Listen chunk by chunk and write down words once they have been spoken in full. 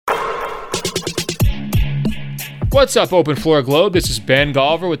What's up, Open Floor Globe? This is Ben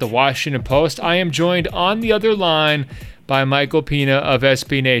Golliver with the Washington Post. I am joined on the other line by Michael Pina of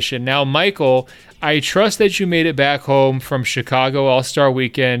SB Nation. Now, Michael, I trust that you made it back home from Chicago All-Star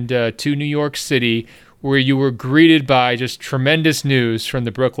Weekend to New York City, where you were greeted by just tremendous news from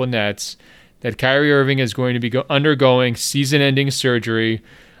the Brooklyn Nets that Kyrie Irving is going to be undergoing season-ending surgery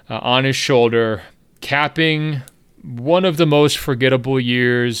on his shoulder, capping one of the most forgettable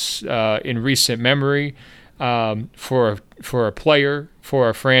years in recent memory. For a player, for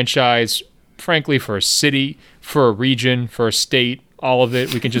a franchise, frankly, for a city, for a region, for a state, all of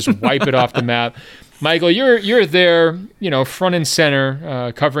it. We can just wipe it off the map. Michael, you're there, front and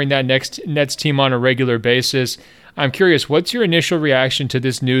center, covering that next Nets team on a regular basis. I'm curious, what's your initial reaction to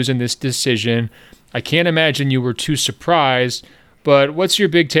this news and this decision? I can't imagine you were too surprised, but what's your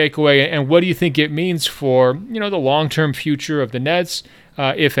big takeaway, and what do you think it means for, the long-term future of the Nets,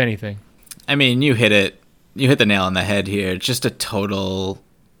 if anything? I mean, you hit it. You hit the nail on the head here. Just a total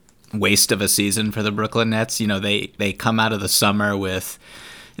waste of a season for the Brooklyn Nets. They come out of the summer with,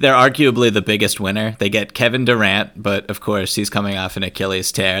 they're arguably the biggest winner. They get Kevin Durant, but of course he's coming off an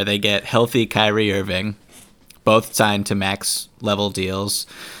Achilles tear. They get healthy Kyrie Irving, both signed to max level deals.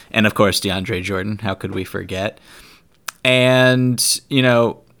 And of course DeAndre Jordan, how could we forget? And,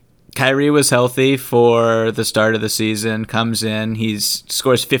 Kyrie was healthy for the start of the season, comes in, he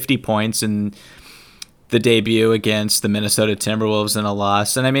scores 50 points in the debut against the Minnesota Timberwolves in a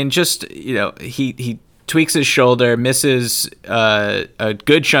loss. And I mean, he tweaks his shoulder, misses a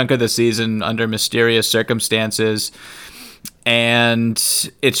good chunk of the season under mysterious circumstances. And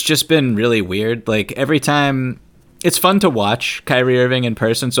it's just been really weird. Like, every time, it's fun to watch Kyrie Irving in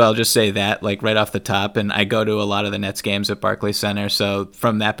person. So I'll just say that, like, right off the top. And I go to a lot of the Nets games at Barclays Center. So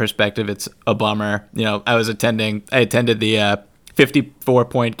from that perspective, it's a bummer. I attended the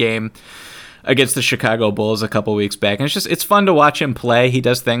 54-point game against the Chicago Bulls a couple weeks back. And it's fun to watch him play. He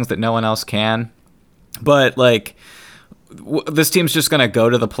does things that no one else can. But, this team's just going to go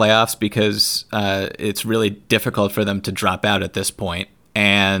to the playoffs because it's really difficult for them to drop out at this point.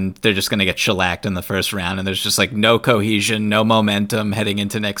 And they're just going to get shellacked in the first round. And there's just, no cohesion, no momentum heading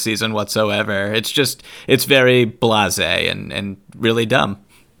into next season whatsoever. It's very blasé and really dumb.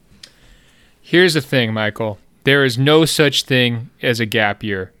 Here's the thing, Michael. There is no such thing as a gap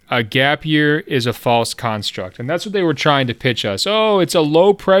year. A gap year is a false construct, and that's what they were trying to pitch us. Oh, it's a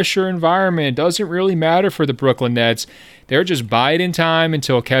low-pressure environment. It doesn't really matter for the Brooklyn Nets. They're just biding time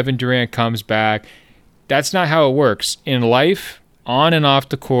until Kevin Durant comes back. That's not how it works. In life, on and off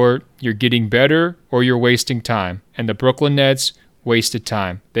the court, you're getting better or you're wasting time, and the Brooklyn Nets wasted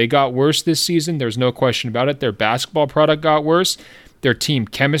time. They got worse this season. There's no question about it. Their basketball product got worse. Their team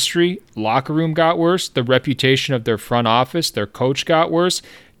chemistry, locker room got worse. The reputation of their front office, their coach got worse.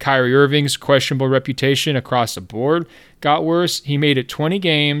 Kyrie Irving's questionable reputation across the board got worse. He made it 20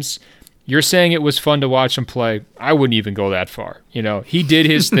 games. You're saying it was fun to watch him play. I wouldn't even go that far. He did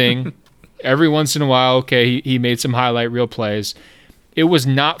his thing. Every once in a while, okay, he made some highlight reel plays. It was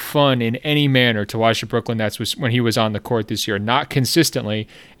not fun in any manner to watch the Brooklyn Nets when he was on the court this year, not consistently.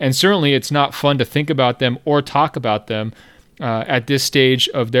 And certainly it's not fun to think about them or talk about them at this stage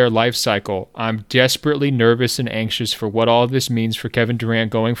of their life cycle. I'm desperately nervous and anxious for what all of this means for Kevin Durant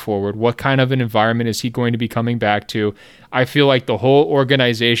going forward. What kind of an environment is he going to be coming back to? I feel like the whole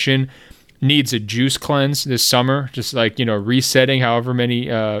organization needs a juice cleanse this summer, just resetting however many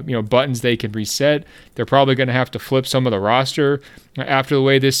buttons they can reset. They're probably going to have to flip some of the roster after the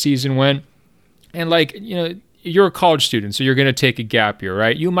way this season went. And you're a college student, so you're going to take a gap year,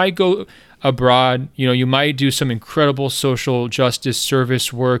 right? You might go abroad, you might do some incredible social justice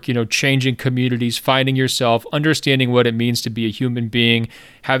service work, changing communities, finding yourself, understanding what it means to be a human being,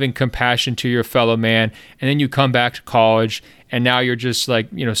 having compassion to your fellow man, and then you come back to college and now you're just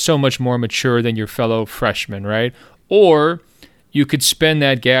so much more mature than your fellow freshmen, right? Or you could spend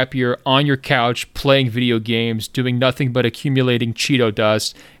that gap year on your couch playing video games, doing nothing but accumulating Cheeto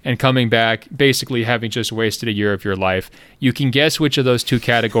dust, and coming back basically having just wasted a year of your life. You can guess which of those two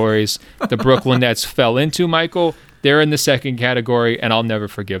categories the Brooklyn Nets fell into, Michael. They're in the second category, and I'll never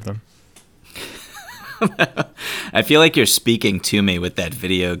forgive them. I feel like you're speaking to me with that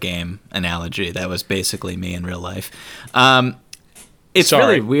video game analogy. That was basically me in real life. It's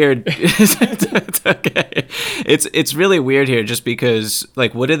Sorry. really weird. It's okay. It's really weird here just because,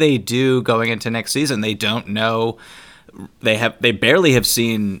 what do they do going into next season? They don't know. They barely have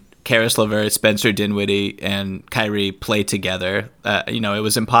seen Karis LeVert, Spencer Dinwiddie, and Kyrie play together. It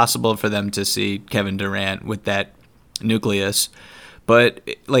was impossible for them to see Kevin Durant with that nucleus. But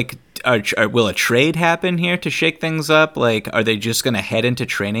like, will a trade happen here to shake things up? Like, are they just going to head into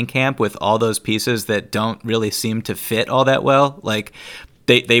training camp with all those pieces that don't really seem to fit all that well? Like,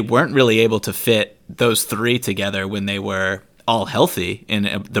 they weren't really able to fit those three together when they were all healthy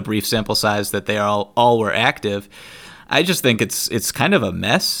in the brief sample size that they all were active. I just think it's kind of a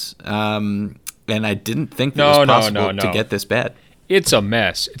mess, and I didn't think that it was possible to get this bad. It's a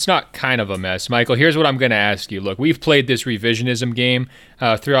mess. It's not kind of a mess. Michael, here's what I'm going to ask you. Look, we've played this revisionism game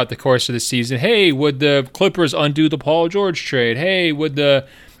throughout the course of the season. Hey, would the Clippers undo the Paul George trade? Hey, would the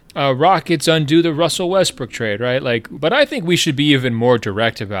Rockets undo the Russell Westbrook trade, right? Like, but I think we should be even more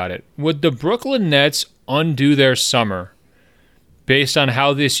direct about it. Would the Brooklyn Nets undo their summer based on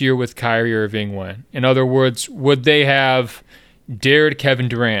how this year with Kyrie Irving went? In other words, would they have dared Kevin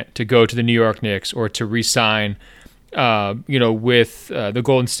Durant to go to the New York Knicks or to re-sign with the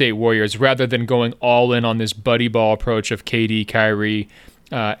Golden State Warriors rather than going all in on this buddy ball approach of KD, Kyrie,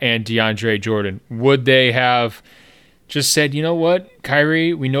 and DeAndre Jordan? Would they have just said, you know what,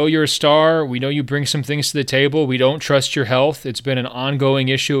 Kyrie, we know you're a star. We know you bring some things to the table. We don't trust your health. It's been an ongoing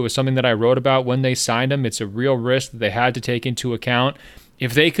issue. It was something that I wrote about when they signed him. It's a real risk that they had to take into account.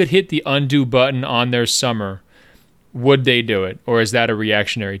 If they could hit the undo button on their summer, would they do it? Or is that a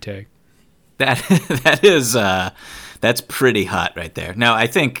reactionary take? That's pretty hot right there. Now, I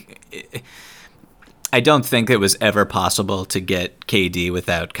don't think it was ever possible to get KD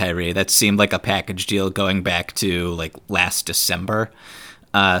without Kyrie. That seemed like a package deal going back to like last December.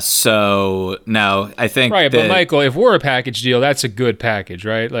 So no, I think right. But Michael, if we're a package deal, that's a good package,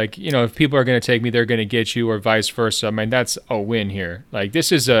 right? Like, if people are going to take me, they're going to get you, or vice versa. I mean, that's a win here. Like,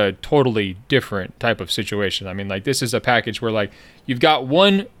 this is a totally different type of situation. I mean, like, this is a package where like you've got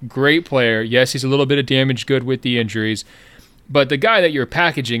one great player. Yes, he's a little bit of damaged good with the injuries, but the guy that you're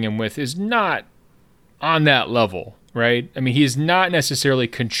packaging him with is not on that level, right? I mean, he's not necessarily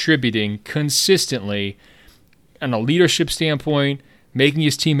contributing consistently on a leadership standpoint, making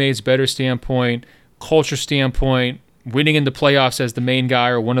his teammates better standpoint, culture standpoint, winning in the playoffs as the main guy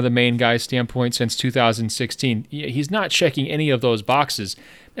or one of the main guys standpoint since 2016. He's not checking any of those boxes.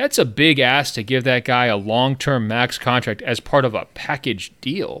 That's a big ask to give that guy a long-term max contract as part of a package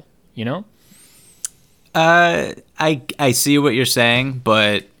deal, I see what you're saying,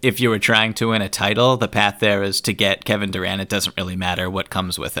 but if you were trying to win a title, the path there is to get Kevin Durant. It doesn't really matter what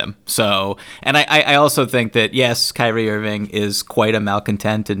comes with him. So, and I also think that, yes, Kyrie Irving is quite a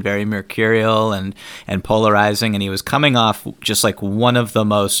malcontent and very mercurial and polarizing, and he was coming off just like one of the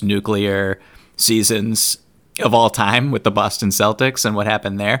most nuclear seasons of all time with the Boston Celtics and what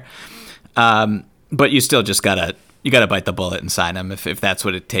happened there. But you still just gotta bite the bullet and sign him if that's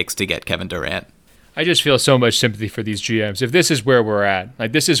what it takes to get Kevin Durant. I just feel so much sympathy for these GMs. If this is where we're at,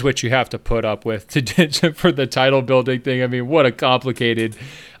 like this is what you have to put up with for the title building thing. I mean, what a complicated,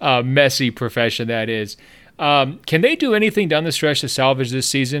 messy profession that is. Can they do anything down the stretch to salvage this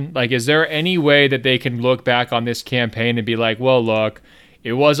season? Like, is there any way that they can look back on this campaign and be like, well, look,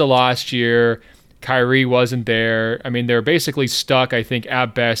 it was a lost year. Kyrie wasn't there. I mean, they're basically stuck, I think,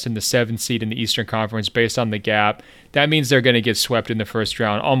 at best in the 7th seed in the Eastern Conference based on the gap. That means they're going to get swept in the first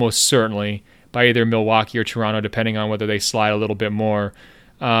round, almost certainly, by either Milwaukee or Toronto, depending on whether they slide a little bit more.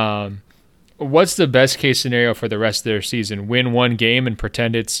 What's the best case scenario for the rest of their season? Win one game and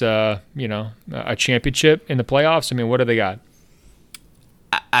pretend it's a championship in the playoffs? I mean, what do they got?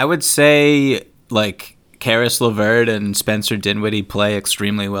 I would say like Karis LeVert and Spencer Dinwiddie play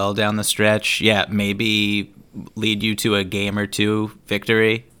extremely well down the stretch. Yeah, maybe lead you to a game or two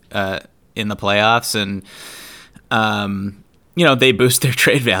victory in the playoffs, and they boost their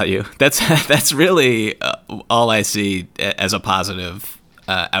trade value. That's really all I see as a positive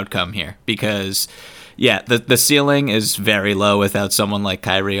outcome here, because the ceiling is very low without someone like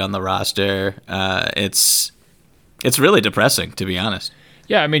Kyrie on the roster. It's really depressing, to be honest.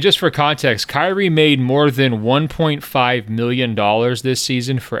 Yeah, I mean, just for context, Kyrie made more than $1.5 million this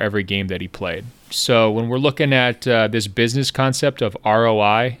season for every game that he played. So when we're looking at this business concept of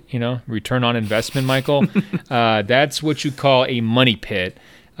ROI, return on investment, Michael, that's what you call a money pit.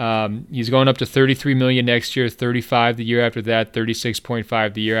 He's going up to $33 million next year, $35 the year after that,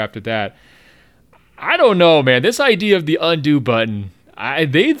 $36.5 the year after that. I don't know, man. This idea of the undo button,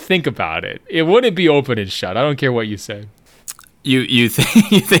 they'd think about it. It wouldn't be open and shut. I don't care what you say. You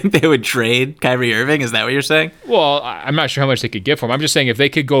think they would trade Kyrie Irving? Is that what you're saying? Well, I'm not sure how much they could get for him. I'm just saying if they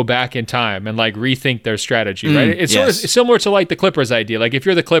could go back in time and like rethink their strategy, right? It's sort of similar to like the Clippers idea. Like if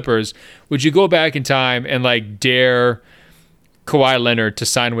you're the Clippers, would you go back in time and like dare Kawhi Leonard to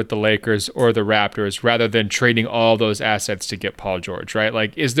sign with the Lakers or the Raptors rather than trading all those assets to get Paul George, right?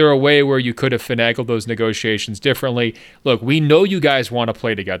 Like, is there a way where you could have finagled those negotiations differently? Look, we know you guys want to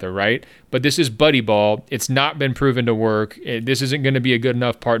play together, right? But this is buddy ball. It's not been proven to work. This isn't going to be a good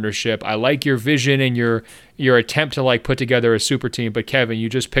enough partnership. I like your vision and your attempt to like put together a super team, but Kevin, you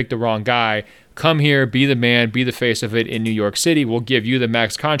just picked the wrong guy. Come here, be the man, be the face of it in New York City. We'll give you the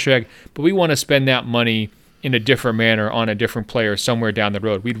max contract, but we want to spend that money in a different manner on a different player somewhere down the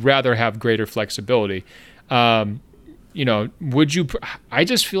road. We'd rather have greater flexibility. Would you? I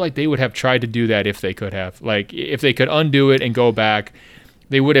just feel like they would have tried to do that if they could have. Like, if they could undo it and go back,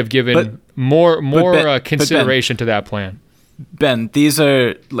 they would have given more consideration to that plan. Ben, these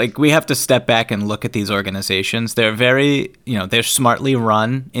are, like, we have to step back and look at these organizations. They're very, they're smartly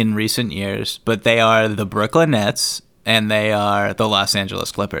run in recent years, but they are the Brooklyn Nets and they are the Los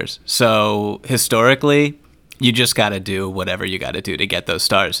Angeles Clippers. So historically, you just got to do whatever you got to do to get those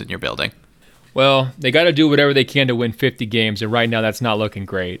stars in your building. Well, they got to do whatever they can to win 50 games, and right now that's not looking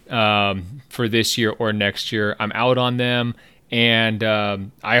great for this year or next year. I'm out on them, and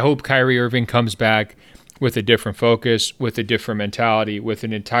I hope Kyrie Irving comes back with a different focus, with a different mentality, with a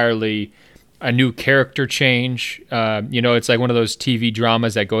new character change. It's like one of those TV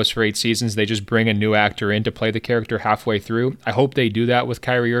dramas that goes for 8 seasons. They just bring a new actor in to play the character halfway through. I hope they do that with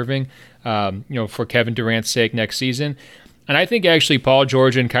Kyrie Irving, for Kevin Durant's sake next season. And I think actually Paul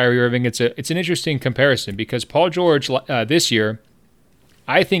George and Kyrie Irving, it's an interesting comparison because Paul George this year,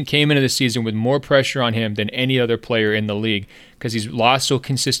 I think, came into the season with more pressure on him than any other player in the league because he's lost so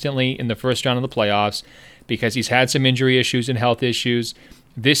consistently in the first round of the playoffs, because he's had some injury issues and health issues.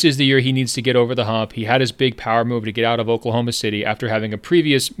 This is the year he needs to get over the hump. He had his big power move to get out of Oklahoma City after having a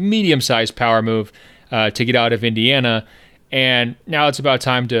previous medium-sized power move to get out of Indiana. And now it's about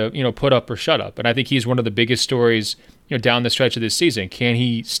time to, put up or shut up. And I think he's one of the biggest stories, down the stretch of this season. Can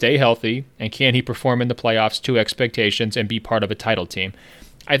he stay healthy, and can he perform in the playoffs to expectations and be part of a title team?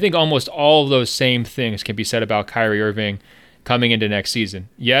 I think almost all of those same things can be said about Kyrie Irving coming into next season.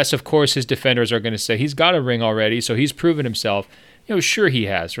 Yes, of course, his defenders are going to say he's got a ring already, so he's proven himself. Sure he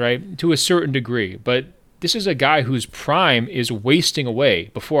has, right? To a certain degree. But this is a guy whose prime is wasting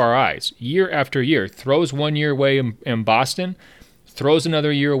away before our eyes, year after year. Throws 1 year away in Boston, throws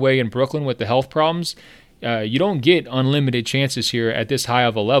another year away in Brooklyn with the health problems. You don't get unlimited chances here at this high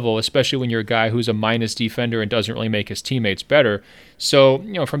of a level, especially when you're a guy who's a minus defender and doesn't really make his teammates better. So,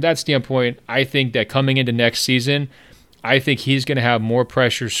 from that standpoint, I think that coming into next season, I think he's going to have more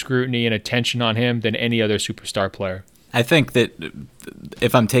pressure, scrutiny, and attention on him than any other superstar player. I think that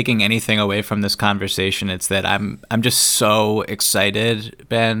if I'm taking anything away from this conversation, it's that I'm just so excited,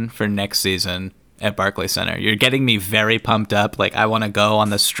 Ben, for next season at Barclays Center. You're getting me very pumped up. Like, I want to go on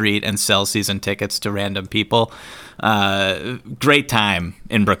the street and sell season tickets to random people. Great time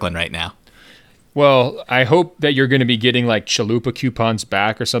in Brooklyn right now. Well, I hope that you're going to be getting like chalupa coupons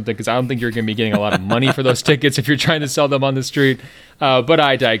back or something, because I don't think you're going to be getting a lot of money for those tickets if you're trying to sell them on the street. But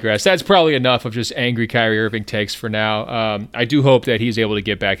I digress. That's probably enough of just angry Kyrie Irving takes for now. I do hope that he's able to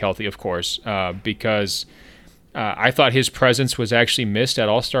get back healthy, of course, because I thought his presence was actually missed at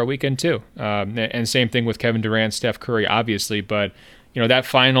All-Star Weekend too. And same thing with Kevin Durant, Steph Curry, obviously. But, that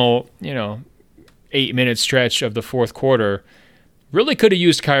final, 8-minute stretch of the fourth quarter really could have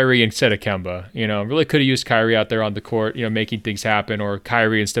used Kyrie instead of Kemba, really could have used Kyrie out there on the court, making things happen, or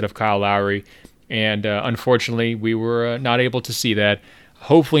Kyrie instead of Kyle Lowry. And unfortunately, we were not able to see that.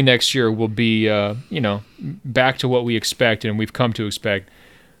 Hopefully next year we'll be, back to what we expect and we've come to expect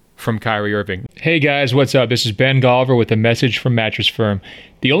from Kyrie Irving. Hey guys, what's up? This is Ben Golliver with a message from Mattress Firm.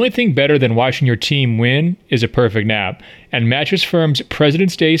 The only thing better than watching your team win is a perfect nap. And Mattress Firm's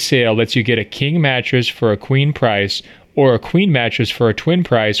President's Day sale lets you get a king mattress for a queen price, or a queen mattress for a twin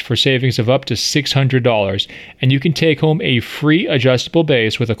price for savings of up to $600. And you can take home a free adjustable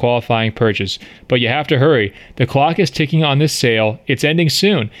base with a qualifying purchase. But you have to hurry. The clock is ticking on this sale. It's ending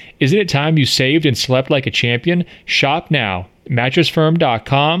soon. Isn't it time you saved and slept like a champion? Shop now.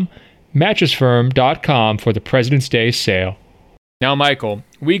 MattressFirm.com. MattressFirm.com for the President's Day sale. Now, Michael,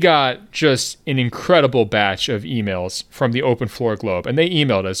 we got just an incredible batch of emails from the Open Floor Globe. And they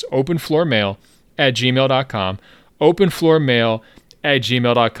emailed us, openfloormail@gmail.com.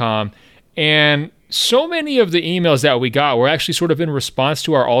 openfloormail@gmail.com. And so many of the emails that we got were actually sort of in response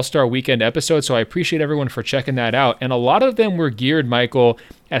to our All-Star Weekend episode, so I appreciate everyone for checking that out. And a lot of them were geared, Michael,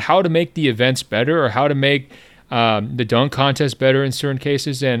 at how to make the events better, or how to make the dunk contest better in certain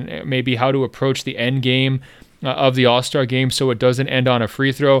cases, and maybe how to approach the end game of the All-Star game so it doesn't end on a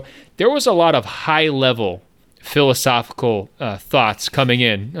free throw. There was a lot of high-level philosophical thoughts coming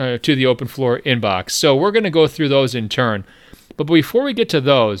in to the Open Floor inbox. So we're going to go through those in turn. But before we get to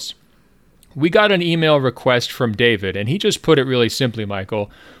those, we got an email request from David, and he just put it really simply,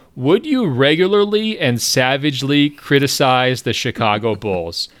 Michael. Would you regularly and savagely criticize the Chicago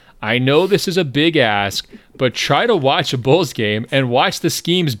Bulls? I know this is a big ask, but try to watch a Bulls game and watch the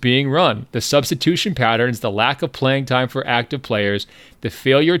schemes being run, the substitution patterns, the lack of playing time for active players, the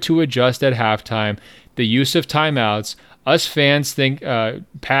failure to adjust at halftime, the use of timeouts. Us fans think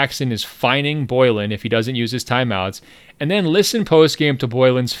Paxson is fining Boylen if he doesn't use his timeouts. And then listen postgame to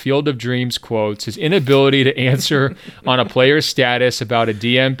Boylen's Field of Dreams quotes, his inability to answer on a player's status about a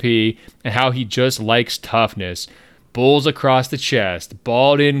DMP, and how he just likes toughness. Bulls across the chest,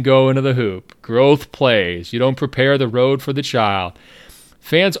 ball didn't go into the hoop, growth plays, you don't prepare the road for the child.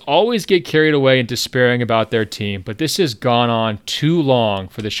 Fans always get carried away and despairing about their team, but this has gone on too long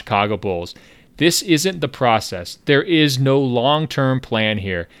for the Chicago Bulls. This isn't the process. There is no long-term plan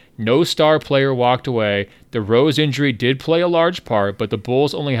here. No star player walked away. The Rose injury did play a large part, but the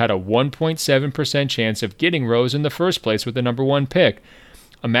Bulls only had a 1.7% chance of getting Rose in the first place with the number 1 pick.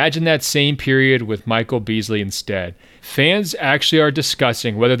 Imagine that same period with Michael Beasley instead. Fans actually are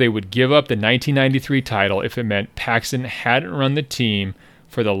discussing whether they would give up the 1993 title if it meant Paxson hadn't run the team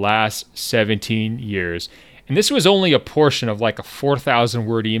for the last 17 years. And this was only a portion of like a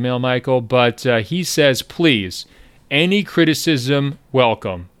 4,000-word email, Michael, but he says, please, any criticism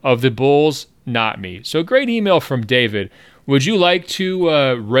welcome. Of the Bulls, not me. So great email from David. Would you like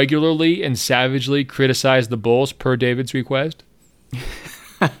to regularly and savagely criticize the Bulls per David's request?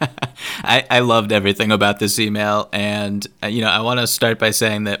 I loved everything about this email, and I want to start by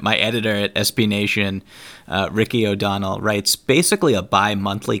saying that my editor at SB Nation, Ricky O'Donnell, writes basically a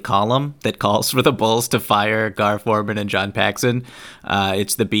bi-monthly column that calls for the Bulls to fire Gar Forman and John Paxson.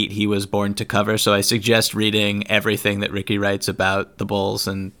 It's the beat he was born to cover, so I suggest reading everything that Ricky writes about the Bulls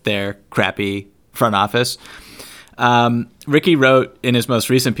and their crappy front office. Ricky wrote in his most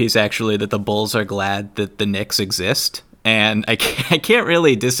recent piece, actually, that the Bulls are glad that the Knicks exist. And I can't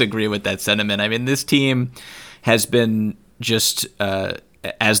really disagree with that sentiment. I mean, this team has been just,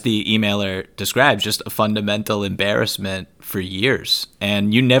 as the emailer describes, just a fundamental embarrassment for years.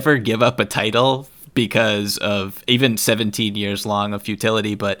 And you never give up a title because of even 17 years long of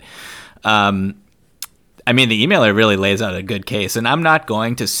futility. But, I mean, the emailer really lays out a good case. And I'm not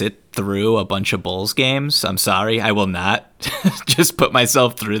going to sit through a bunch of Bulls games. I'm sorry. I will not just put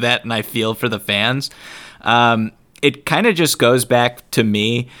myself through that. And I feel for the fans. It kind of just goes back to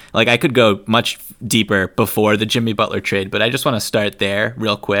me. Like, I could go much deeper before the Jimmy Butler trade, but I just want to start there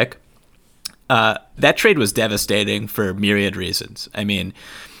real quick. That trade was devastating for myriad reasons. I mean,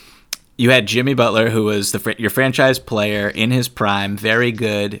 you had Jimmy Butler, who was your franchise player in his prime, very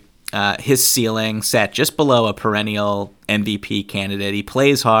good. His ceiling sat just below a perennial MVP candidate. He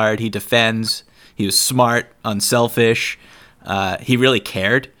plays hard. He defends. He was smart, unselfish. He really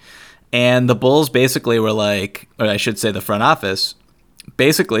cared. And the Bulls basically were like, or I should say the front office,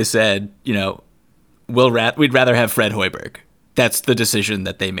 basically said, we'd rather have Fred Hoiberg. That's the decision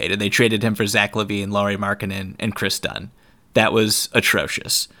that they made. And they traded him for Zach LaVine, Lauri Markkanen, and Chris Dunn. That was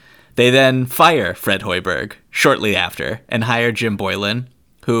atrocious. They then fire Fred Hoiberg shortly after and hire Jim Boylen,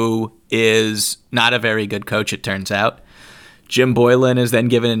 who is not a very good coach, it turns out. Jim Boylen is then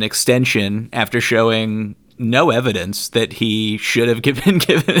given an extension after showing no evidence that he should have given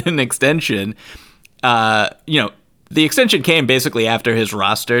an extension. The extension came basically after his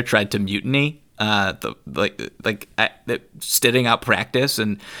roster tried to mutiny, sitting out practice,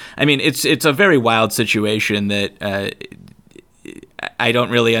 and I mean it's a very wild situation that I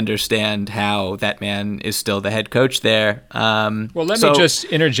don't really understand how that man is still the head coach there. Well, let me just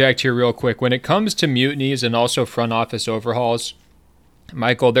interject here real quick. When it comes to mutinies and also front office overhauls,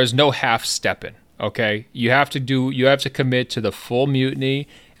 Michael, there's no half-stepping. Okay, you have to commit to the full mutiny,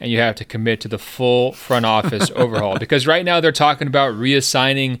 and you have to commit to the full front office overhaul. Because right now they're talking about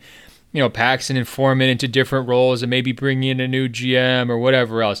reassigning, Paxson and Foreman into different roles and maybe bringing in a new GM or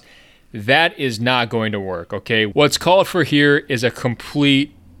whatever else. That is not going to work. Okay, what's called for here is a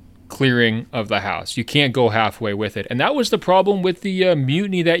complete clearing of the house. You can't go halfway with it, and that was the problem with the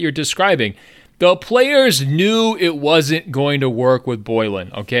mutiny that you're describing. The players knew it wasn't going to work with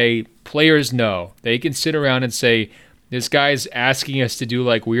Boylen, okay? Players know. They can sit around and say, this guy's asking us to do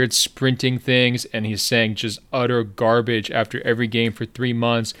like weird sprinting things, and he's saying just utter garbage after every game for 3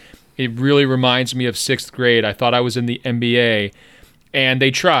 months. It really reminds me of 6th grade. I thought I was in the NBA, and they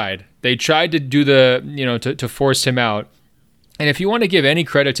tried. They tried to do to force him out. And if you want to give any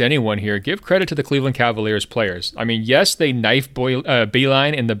credit to anyone here, give credit to the Cleveland Cavaliers players. I mean, yes, they knifed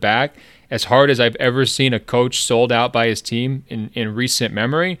Beeline in the back as hard as I've ever seen a coach sold out by his team in recent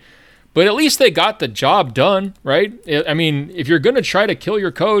memory. but at least they got the job done, right? I mean, if you're going to try to kill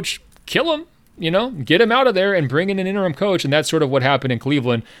your coach, kill him, get him out of there and bring in an interim coach. And that's sort of what happened in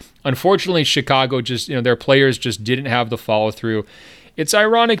Cleveland. Unfortunately, Chicago just, their players just didn't have the follow through. It's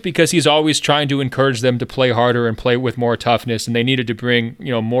ironic because he's always trying to encourage them to play harder and play with more toughness. And they needed to bring,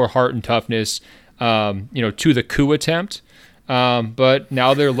 more heart and toughness, to the coup attempt. But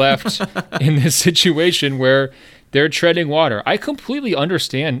now they're left in this situation where they're treading water. I completely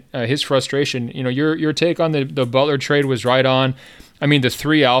understand his frustration. Your take on the Butler trade was right on. I mean, the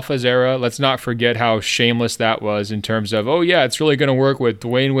 3 alphas era, let's not forget how shameless that was in terms of, it's really going to work with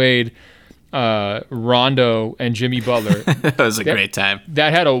Dwayne Wade, Rondo, and Jimmy Butler. That was a great time.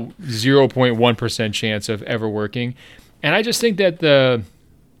 That had a 0.1% chance of ever working. And I just think that the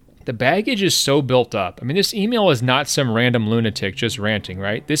baggage is so built up. I mean, this email is not some random lunatic just ranting,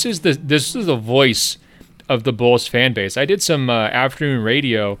 right? This is the voice of the Bulls fan base. I did some afternoon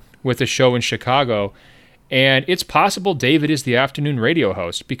radio with a show in Chicago, and it's possible David is the afternoon radio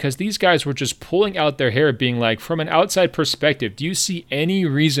host because these guys were just pulling out their hair being like, from an outside perspective, do you see any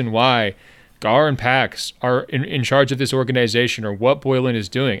reason why Gar and Pax are in charge of this organization or what Boylan is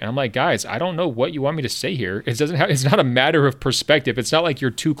doing? And I'm like, guys, I don't know what you want me to say here. It's not a matter of perspective. It's not like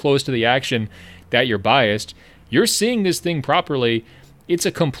you're too close to the action that you're biased. You're seeing this thing properly. It's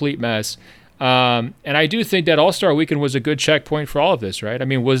a complete mess. And I do think that All-Star Weekend was a good checkpoint for all of this, right? I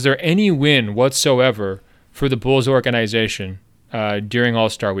mean, was there any win whatsoever for the Bulls organization during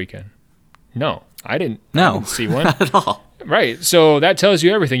All-Star Weekend? No, I didn't see one. Not at all. Right. So that tells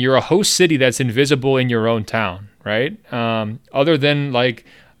you everything. You're a host city that's invisible in your own town, right? Other than like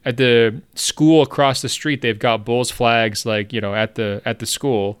at the school across the street, they've got Bulls flags like, at the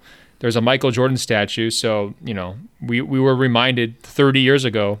school. There's a Michael Jordan statue. So, we were reminded 30 years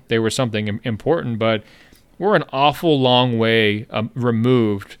ago they were something important, but we're an awful long way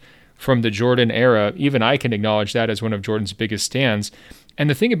removed from the Jordan era. Even I can acknowledge that as one of Jordan's biggest stands. And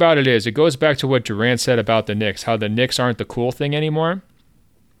the thing about it is, it goes back to what Durant said about the Knicks, how the Knicks aren't the cool thing anymore.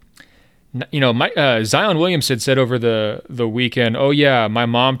 Zion Williamson said over the weekend, oh yeah, my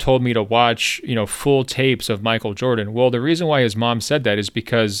mom told me to watch, full tapes of Michael Jordan. Well, the reason why his mom said that is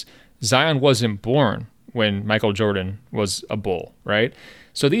because Zion wasn't born when Michael Jordan was a Bull, right?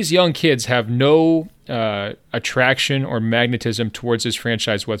 So these young kids have no attraction or magnetism towards this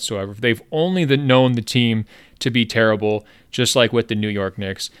franchise whatsoever. They've only known the team to be terrible, just like with the New York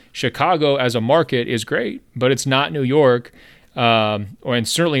Knicks. Chicago as a market is great, but it's not New York, and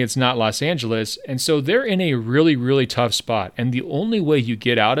certainly it's not Los Angeles. And so they're in a really, really tough spot. And the only way you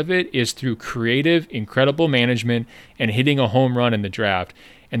get out of it is through creative, incredible management and hitting a home run in the draft.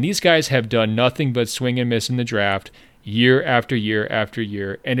 And these guys have done nothing but swing and miss in the draft year after year after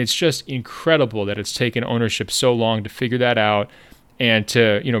year. And it's just incredible that it's taken ownership so long to figure that out and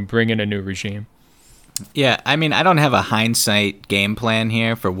to, bring in a new regime. Yeah, I mean, I don't have a hindsight game plan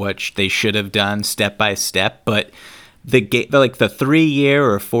here for what they should have done step by step, but the 3-year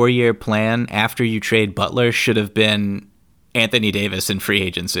or 4-year plan after you trade Butler should have been Anthony Davis in free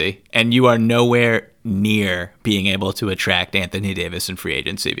agency, and you are nowhere near being able to attract Anthony Davis in free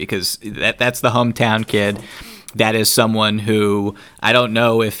agency because that's the hometown kid. That is someone who I don't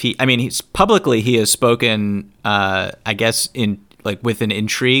know if he has spoken, I guess with an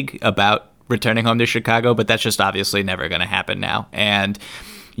intrigue about returning home to Chicago, but that's just obviously never going to happen now. And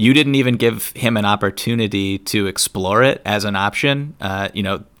you didn't even give him an opportunity to explore it as an option.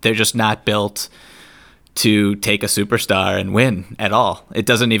 They're just not built to take a superstar and win at all. It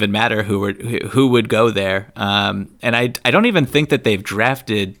doesn't even matter who would go there. And I don't even think that they've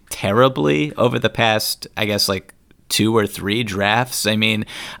drafted terribly over the past, I guess, 2 or 3 drafts. I mean,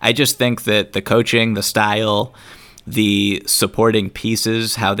 I just think that the coaching, the style, the supporting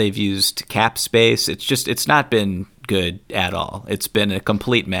pieces, how they've used cap space, it's not been good at all. It's been a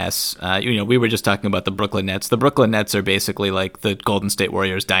complete mess. We were just talking about the Brooklyn Nets. The Brooklyn Nets are basically like the Golden State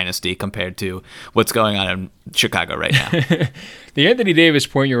Warriors dynasty compared to what's going on in Chicago right now. The Anthony Davis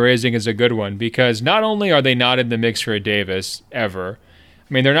point you're raising is a good one because not only are they not in the mix for a Davis ever,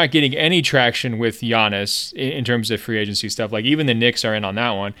 I mean, they're not getting any traction with Giannis in terms of free agency stuff. Even the Knicks are in on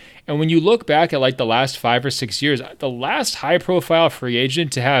that one. And when you look back at the last 5 or 6 years, the last high-profile free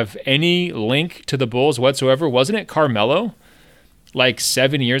agent to have any link to the Bulls whatsoever, wasn't it Carmelo?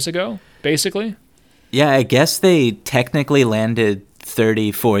 7 years ago, basically? Yeah, I guess they technically landed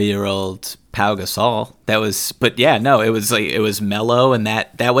 34-year-old Pau Gasol. It was Melo, and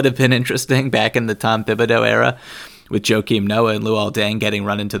that would have been interesting back in the Tom Thibodeau era, with Joakim Noah and Luol Deng getting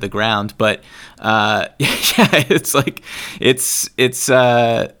run into the ground. But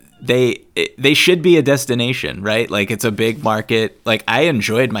they should be a destination, right? Like, it's a big market. Like, I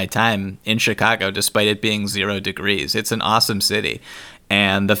enjoyed my time in Chicago despite it being 0 degrees. It's an awesome city.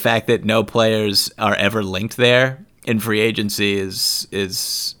 And the fact that no players are ever linked there in free agency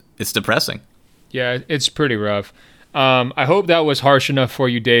is depressing. Yeah, it's pretty rough. I hope that was harsh enough for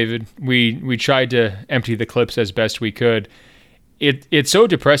you, David. We tried to empty the clips as best we could. It's so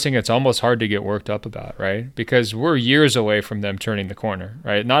depressing, it's almost hard to get worked up about, right? Because we're years away from them turning the corner,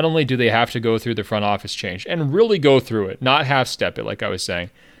 right? Not only do they have to go through the front office change and really go through it, not half-step it, like I was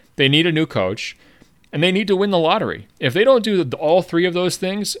saying. They need a new coach, and they need to win the lottery. If they don't do all three of those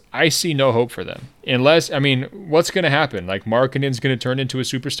things, I see no hope for them. Unless, I mean, what's going to happen? Like, Markkanen's going to turn into a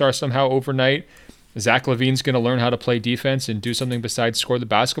superstar somehow overnight. Zach LaVine's going to learn how to play defense and do something besides score the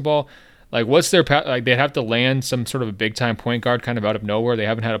basketball. Like, what's their path? Like, they'd have to land some sort of a big-time point guard kind of out of nowhere. They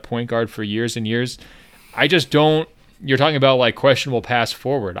haven't had a point guard for years and years. I just don't – you're talking about, like, questionable pass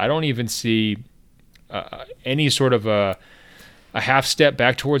forward. I don't even see any sort of a half step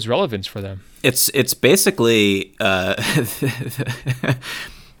back towards relevance for them. It's basically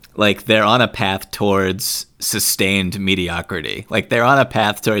like they're on a path towards sustained mediocrity. Like, they're on a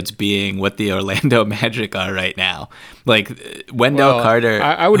path towards being what the Orlando Magic are right now. Like, Wendell Carter.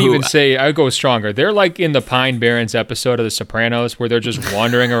 I would even say, I would go stronger. They're like in the Pine Barrens episode of The Sopranos where they're just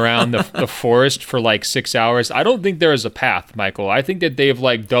wandering around the forest for like 6 hours. I don't think there is a path, Michael. I think that they've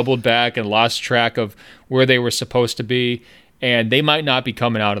like doubled back and lost track of where they were supposed to be, and they might not be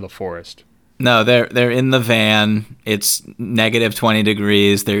coming out of the forest. No, they're in the van. It's negative 20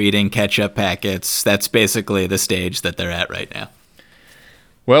 degrees. They're eating ketchup packets. That's basically the stage that they're at right now.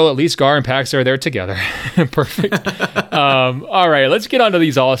 Well, at least Gar and Pax are there together. Perfect. All right, let's get on to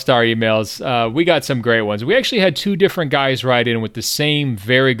these All-Star emails. We got some great ones. We actually had two different guys write in with the same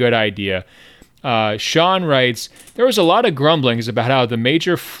very good idea. Sean writes, there was a lot of grumblings about how the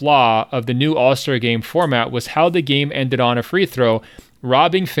major flaw of the new All-Star game format was how the game ended on a free throw,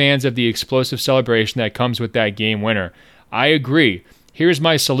 robbing fans of the explosive celebration that comes with that game winner. I agree. Here's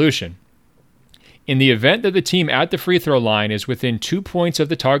my solution. In the event that the team at the free throw line is within 2 points of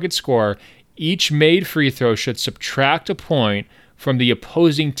the target score, each made free throw should subtract a point from the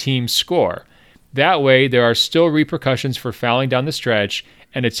opposing team's score. That way, there are still repercussions for fouling down the stretch,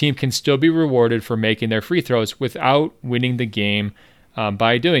 and a team can still be rewarded for making their free throws without winning the game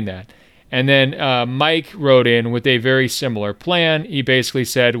by doing that. And then Mike wrote in with a very similar plan. He basically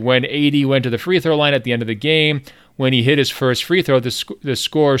said when AD went to the free throw line at the end of the game, when he hit his first free throw, the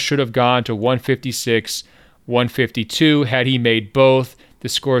score should have gone to 156-152. Had he made both, the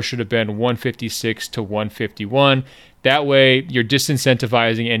score should have been 156-151. That way, you're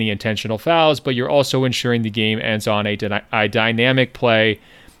disincentivizing any intentional fouls, but you're also ensuring the game ends on a dynamic play. And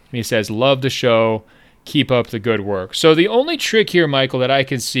he says, love the show. Keep up the good work. So the only trick here, Michael, that I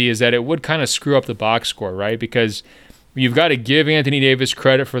can see is that it would kind of screw up the box score, right? Because you've got to give Anthony Davis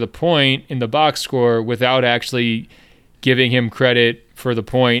credit for the point in the box score without actually giving him credit for the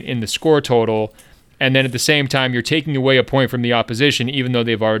point in the score total. And then at the same time, you're taking away a point from the opposition, even though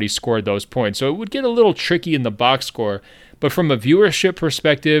they've already scored those points. So it would get a little tricky in the box score. But from a viewership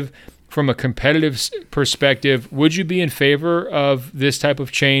perspective, from a competitive perspective, would you be in favor of this type of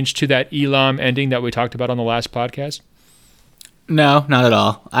change to that Elam ending that we talked about on the last podcast? No, not at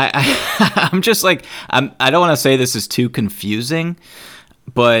all. I'm just like, I don't want to say this is too confusing,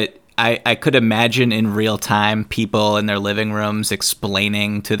 but I could imagine in real time people in their living rooms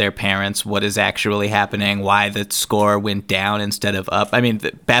explaining to their parents what is actually happening, why the score went down instead of up. I mean,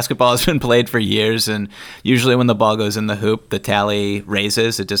 basketball has been played for years, and usually when the ball goes in the hoop, the tally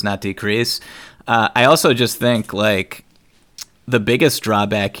raises. It does not decrease. I also just think, like, the biggest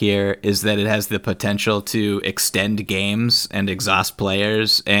drawback here is that it has the potential to extend games and exhaust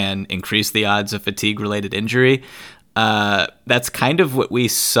players and increase the odds of fatigue-related injury. That's kind of what we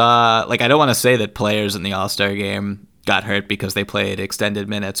saw. Like, I don't want to say that players in the All-Star game got hurt because they played extended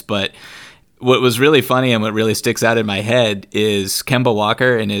minutes, but what was really funny and what really sticks out in my head is Kemba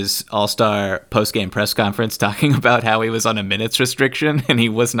Walker in his All-Star post-game press conference talking about how he was on a minutes restriction and he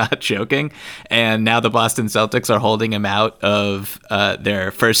was not joking. And now the Boston Celtics are holding him out of their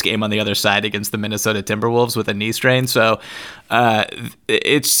first game on the other side against the Minnesota Timberwolves with a knee strain. So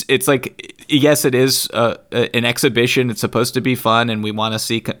it's like, yes, it is an exhibition. It's supposed to be fun, and we want to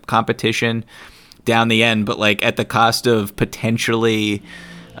see competition down the end, but like at the cost of potentially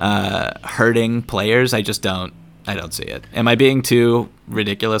hurting players, I don't see it. Am I being too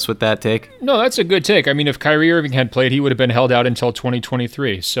ridiculous with that take? No, that's a good take. I mean, if Kyrie Irving had played, he would have been held out until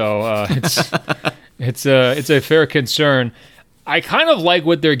 2023. So it's a fair concern. I kind of like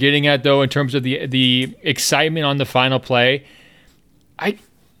what they're getting at, though, in terms of the excitement on the final play.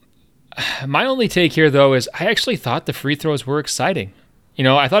 My only take here, though, is I actually thought the free throws were exciting.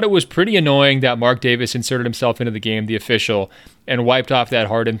 I thought it was pretty annoying that Mark Davis inserted himself into the game, the official, and wiped off that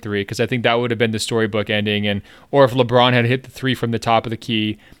Harden three, because I think that would have been the storybook ending. Or if LeBron had hit the three from the top of the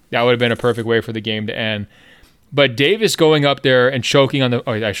key, that would have been a perfect way for the game to end. But Davis going up there and choking on the...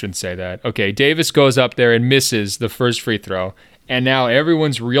 Oh, I shouldn't say that. Okay, Davis goes up there and misses the first free throw. And now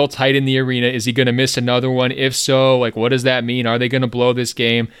everyone's real tight in the arena. Is he going to miss another one? If so, what does that mean? Are they going to blow this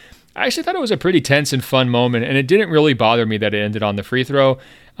game? I actually thought it was a pretty tense and fun moment, and it didn't really bother me that it ended on the free throw.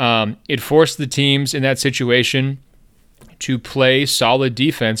 It forced the teams in that situation to play solid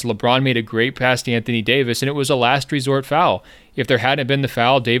defense. LeBron made a great pass to Anthony Davis, and it was a last resort foul. If there hadn't been the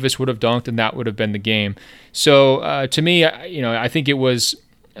foul, Davis would have dunked, and that would have been the game. So to me, I think it was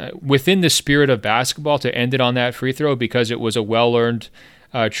within the spirit of basketball to end it on that free throw, because it was a well-earned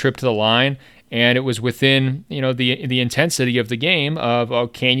trip to the line. And it was within, the intensity of the game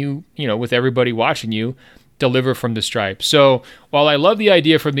of can you, with everybody watching you, deliver from the stripe. So while I love the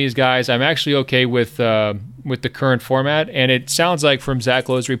idea from these guys, I'm actually okay with the current format. And it sounds like from Zach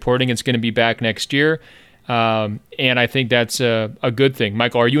Lowe's reporting, it's going to be back next year. And I think that's a good thing.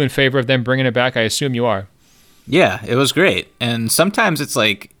 Michael, are you in favor of them bringing it back? I assume you are. Yeah, it was great. And sometimes it's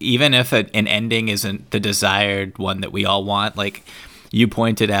even if an ending isn't the desired one that we all want, you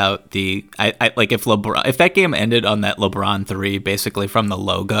pointed out if that game ended on that LeBron 3 basically from the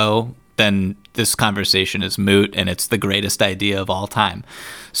logo, then this conversation is moot and it's the greatest idea of all time.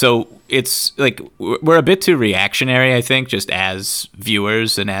 So it's we're a bit too reactionary, I think, just as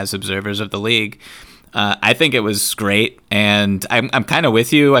viewers and as observers of the league. I think it was great, and I'm kind of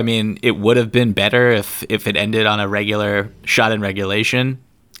with you. I mean, it would have been better if it ended on a regular shot in regulation,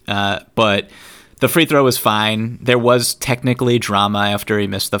 but the free throw was fine. There was technically drama after he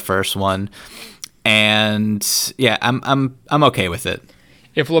missed the first one, and yeah, I'm okay with it.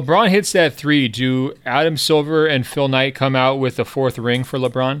 If LeBron hits that three, do Adam Silver and Phil Knight come out with a fourth ring for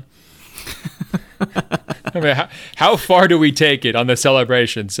LeBron? I mean, how far do we take it on the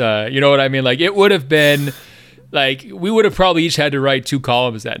celebrations? You know what I mean? It would have been we would have probably each had to write 2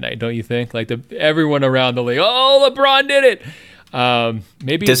 columns that night, don't you think? Everyone around the league, oh, LeBron did it.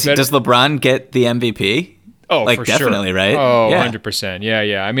 Maybe does LeBron get the MVP? Oh, for definitely, sure. Right? Oh, yeah. 100%.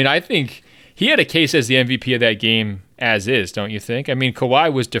 Yeah. I mean, I think he had a case as the MVP of that game as is, don't you think? I mean,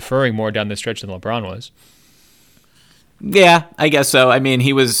 Kawhi was deferring more down the stretch than LeBron was. Yeah, I guess so. I mean,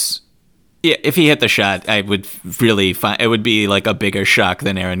 he was... Yeah, if he hit the shot, I would really find it would be a bigger shock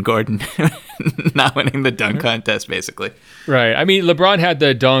than Aaron Gordon not winning the dunk contest, basically. Right. I mean, LeBron had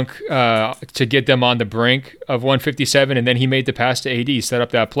the dunk to get them on the brink of 157, and then he made the pass to AD, set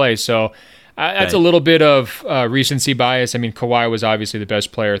up that play. So that's right. A little bit of recency bias. I mean, Kawhi was obviously the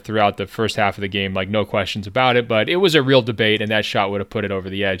best player throughout the first half of the game, no questions about it, but it was a real debate, and that shot would have put it over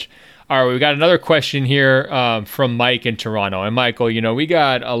the edge. All right, we got another question here from Mike in Toronto. And Michael, we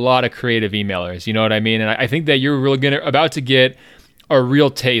got a lot of creative emailers, you know what I mean? And I think that you're really about to get a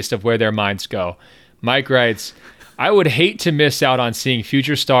real taste of where their minds go. Mike writes, I would hate to miss out on seeing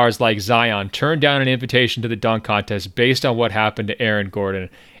future stars like Zion turn down an invitation to the dunk contest based on what happened to Aaron Gordon.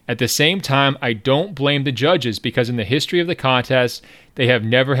 At the same time, I don't blame the judges because in the history of the contest, they have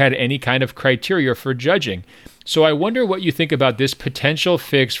never had any kind of criteria for judging. So I wonder what you think about this potential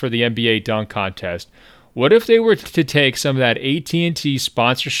fix for the NBA dunk contest. What if they were to take some of that AT&T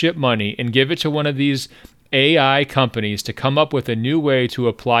sponsorship money and give it to one of these AI companies to come up with a new way to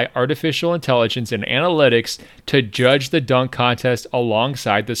apply artificial intelligence and analytics to judge the dunk contest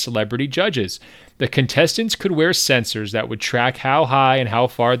alongside the celebrity judges? The contestants could wear sensors that would track how high and how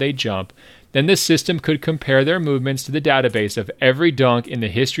far they jump. Then the system could compare their movements to the database of every dunk in the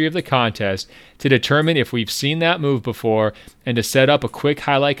history of the contest to determine if we've seen that move before and to set up a quick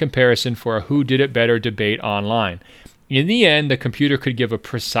highlight comparison for a who did it better debate online. In the end, the computer could give a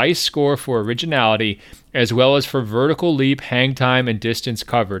precise score for originality as well as for vertical leap, hang time, and distance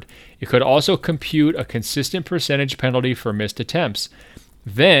covered. It could also compute a consistent percentage penalty for missed attempts.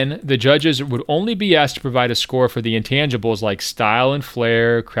 Then, the judges would only be asked to provide a score for the intangibles like style and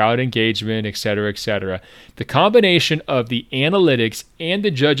flair, crowd engagement, etc., etc. The combination of the analytics and the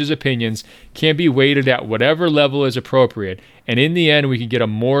judges' opinions can be weighted at whatever level is appropriate, and in the end, we can get a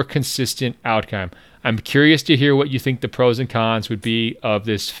more consistent outcome. I'm curious to hear what you think the pros and cons would be of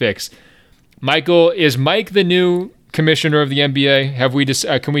this fix. Michael, is Mike the new commissioner of the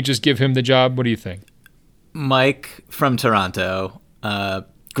NBA? Can we just give him the job? What do you think? Mike from Toronto.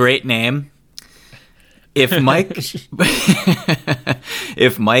 Great name. If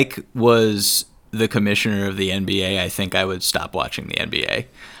Mike was the commissioner of the NBA, I think I would stop watching the NBA.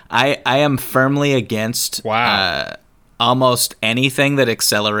 I am firmly against almost anything that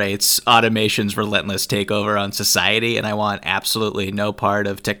accelerates automation's relentless takeover on society, and I want absolutely no part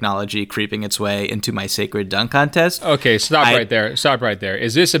of technology creeping its way into my sacred dunk contest. Okay, stop right there.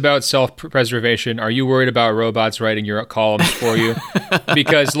 Is this about self-preservation? Are you worried about robots writing your columns for you?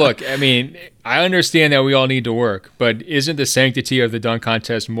 Because look, I mean, I understand that we all need to work, but isn't the sanctity of the dunk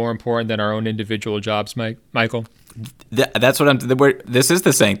contest more important than our own individual jobs, Michael? That's what this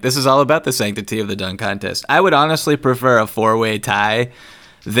is all about the sanctity of the dunk contest. I would honestly prefer a 4-way tie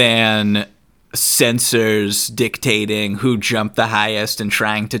than censors dictating who jumped the highest and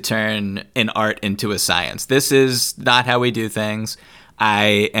trying to turn an art into a science. This is not how we do things.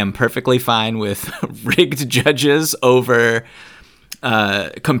 I am perfectly fine with rigged judges over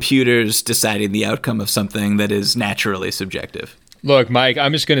computers deciding the outcome of something that is naturally subjective. Look, Mike,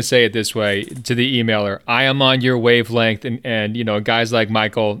 I'm just going to say it this way to the emailer. I am on your wavelength, and you know, guys like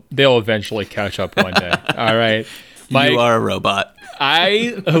Michael, they'll eventually catch up one day. All right? Mike, you are a robot.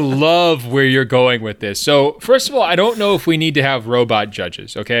 I love where you're going with this. So, first of all, I don't know if we need to have robot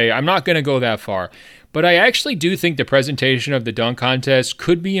judges, okay? I'm not going to go that far. But I actually do think the presentation of the dunk contest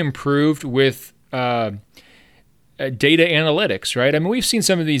could be improved with data analytics, right? I mean, we've seen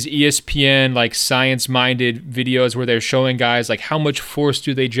some of these ESPN like science-minded videos where they're showing guys like how much force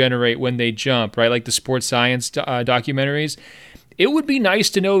do they generate when they jump, right? Like the sports science documentaries. It would be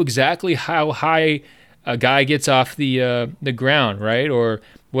nice to know exactly how high a guy gets off the ground, right? Or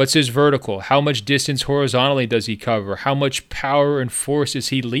what's his vertical? How much distance horizontally does he cover? How much power and force is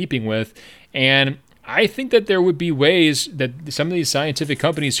he leaping with? And I think that there would be ways that some of these scientific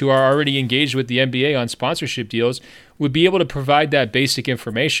companies who are already engaged with the NBA on sponsorship deals would be able to provide that basic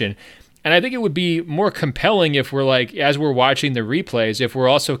information. And I think it would be more compelling if we're like, as we're watching the replays, if we're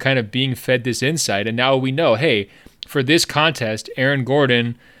also kind of being fed this insight. And now we know, hey, for this contest, Aaron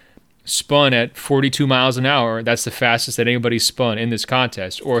Gordon spun at 42 miles an hour. That's the fastest that anybody's spun in this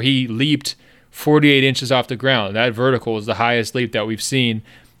contest. Or he leaped 48 inches off the ground. That vertical is the highest leap that we've seen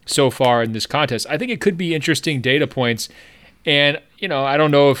so far in this contest. I think it could be interesting data points. And, you know, I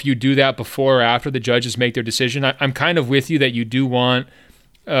don't know if you do that before or after the judges make their decision. I'm kind of with you that you do want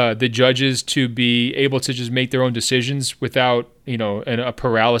the judges to be able to just make their own decisions without, you know, a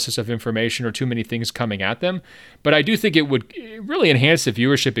paralysis of information or too many things coming at them. But I do think it would really enhance the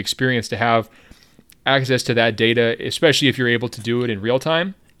viewership experience to have access to that data, especially if you're able to do it in real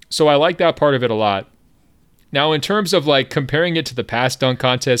time. So I like that part of it a lot. Now, in terms of like comparing it to the past dunk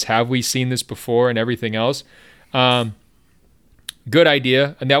contests, have we seen this before and everything else? Good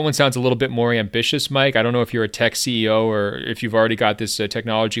idea. And that one sounds a little bit more ambitious, Mike. I don't know if you're a tech CEO or if you've already got this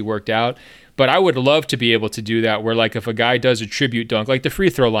technology worked out, but I would love to be able to do that where like if a guy does a tribute dunk, like the free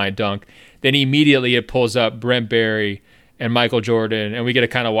throw line dunk, then immediately it pulls up Brent Barry and Michael Jordan, and we get to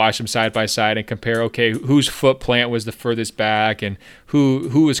kind of watch them side by side and compare, okay, whose foot plant was the furthest back and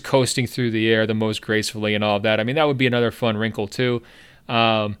who was coasting through the air the most gracefully and all of that. I mean, that would be another fun wrinkle too.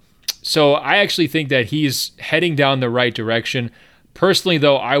 So I actually think that he's heading down the right direction. Personally,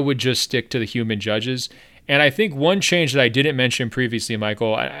 though, I would just stick to the human judges. And I think one change that I didn't mention previously,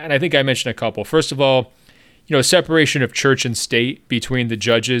 Michael, and I think I mentioned a couple. First of all, you know, separation of church and state between the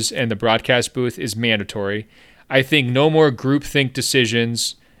judges and the broadcast booth is mandatory. I think no more groupthink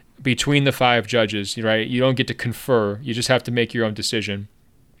decisions between the 5 judges, right? You don't get to confer. You just have to make your own decision.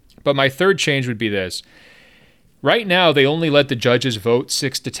 But my third change would be this. Right now, they only let the judges vote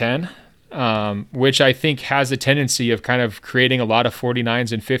 6-10, which I think has a tendency of kind of creating a lot of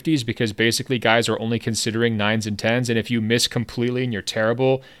 49s and 50s because basically guys are only considering 9s and 10s. And if you miss completely and you're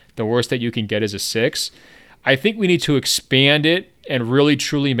terrible, the worst that you can get is a 6. I think we need to expand it and really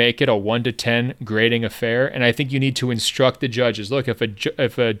truly make it a 1-10 grading affair. And I think you need to instruct the judges. Look, if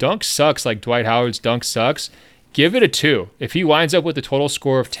a dunk sucks like Dwight Howard's dunk sucks, give it a 2. If he winds up with a total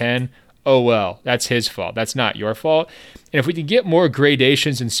score of 10, oh well, that's his fault. That's not your fault. And if we can get more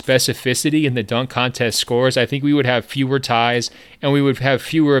gradations and specificity in the dunk contest scores, I think we would have fewer ties and we would have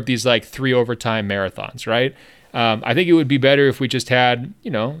fewer of these like 3 overtime marathons, right? I think it would be better if we just had, you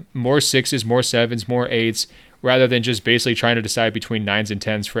know, more 6s, more 7s, more 8s, rather than just basically trying to decide between 9s and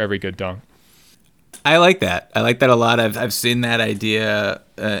 10s for every good dunk. I like that. I like that a lot. I've seen that idea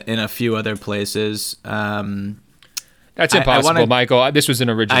in a few other places. That's impossible, Michael. This was an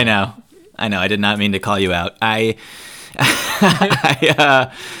original. I know. I did not mean to call you out. I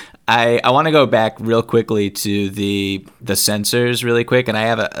want to go back real quickly to the censors really quick, and I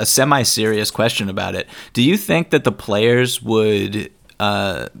have a semi-serious question about it. Do you think that the players would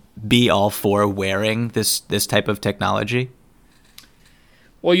be all for wearing this type of technology?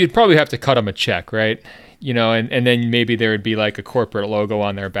 Well, you'd probably have to cut them a check, right? You know, and then maybe there would be like a corporate logo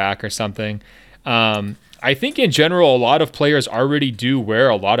on their back or something. I think in general, a lot of players already do wear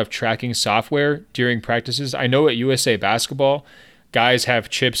a lot of tracking software during practices. I know at USA Basketball, guys have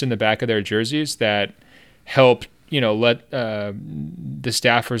chips in the back of their jerseys that help, let the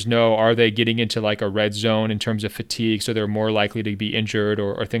staffers know, are they getting into like a red zone in terms of fatigue, so they're more likely to be injured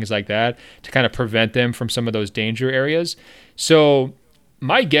or things like that, to kind of prevent them from some of those danger areas. So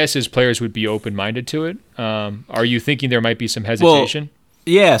my guess is players would be open-minded to it. Are you thinking there might be some hesitation? Well,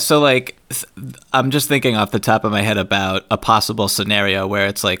 yeah, so like I'm just thinking off the top of my head about a possible scenario where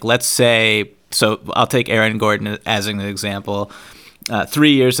it's like, let's say, so I'll take Aaron Gordon as an example.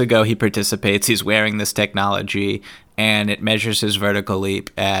 3 years ago, he participates. He's wearing this technology, and it measures his vertical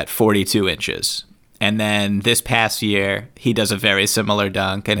leap at 42 inches. And then this past year, he does a very similar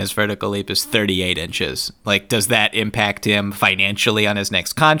dunk, and his vertical leap is 38 inches. Like, does that impact him financially on his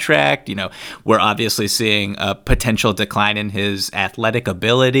next contract? We're obviously seeing a potential decline in his athletic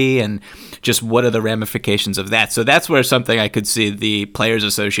ability, and just what are the ramifications of that? So that's where something I could see the Players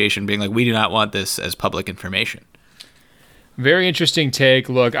Association being like, we do not want this as public information. Very interesting take.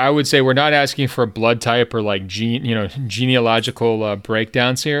 Look, I would say we're not asking for blood type or like genealogical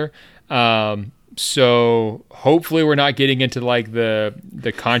breakdowns here. So hopefully we're not getting into like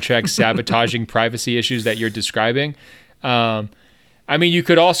the contract sabotaging privacy issues that you're describing. You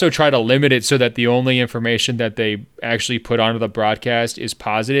could also try to limit it so that the only information that they actually put onto the broadcast is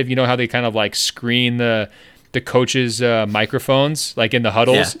positive. You know how they kind of like screen the coaches' microphones like in the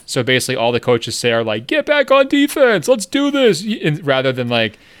huddles? Yeah. So basically all the coaches say are like, get back on defense, let's do this, rather than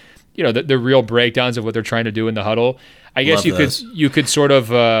like, the real breakdowns of what they're trying to do in the huddle. I guess you could sort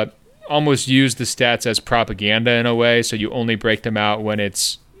of almost use the stats as propaganda in a way, so you only break them out when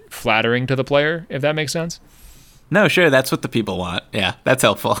it's flattering to the player, if that makes sense. No, sure, that's what the people want. Yeah, that's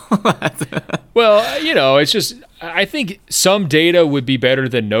helpful. Well, it's just, I think some data would be better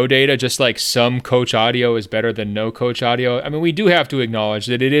than no data, just like some coach audio is better than no coach audio. We do have to acknowledge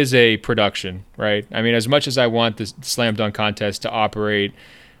that it is a production, right? As much as I want the slam dunk contest to operate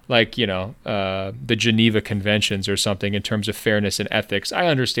like, the Geneva Conventions or something in terms of fairness and ethics, I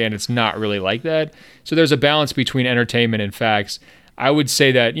understand it's not really like that. So there's a balance between entertainment and facts. I would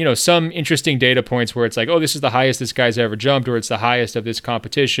say that, some interesting data points where it's like, oh, this is the highest this guy's ever jumped, or it's the highest of this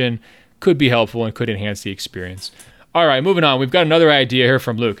competition, could be helpful and could enhance the experience. All right, moving on. We've got another idea here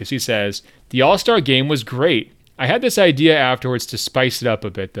from Lucas. He says, the All-Star game was great. I had this idea afterwards to spice it up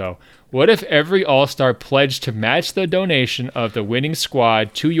a bit, though. What if every All-Star pledged to match the donation of the winning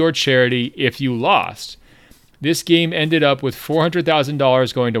squad to your charity if you lost? This game ended up with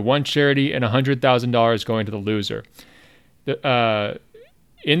 $400,000 going to one charity and $100,000 going to the loser.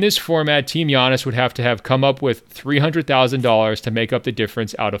 In this format, Team Giannis would have to come up with $300,000 to make up the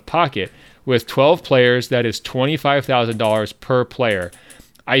difference out of pocket. With 12 players, that is $25,000 per player.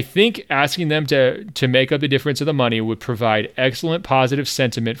 I think asking them to make up the difference of the money would provide excellent positive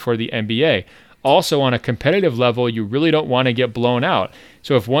sentiment for the NBA. Also, on a competitive level, you really don't want to get blown out.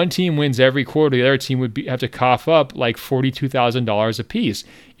 So if one team wins every quarter, the other team would have to cough up like $42,000 apiece.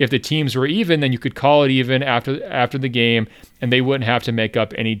 If the teams were even, then you could call it even after the game, and they wouldn't have to make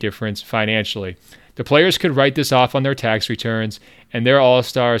up any difference financially. The players could write this off on their tax returns, and they're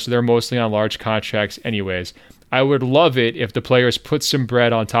all-stars, so they're mostly on large contracts anyways. I would love it if the players put some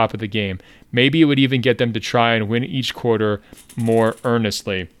bread on top of the game. Maybe it would even get them to try and win each quarter more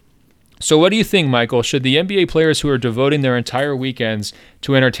earnestly. So what do you think, Michael? Should the NBA players who are devoting their entire weekends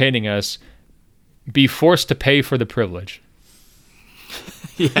to entertaining us be forced to pay for the privilege?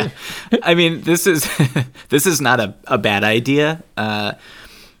 Yeah. This is not a bad idea.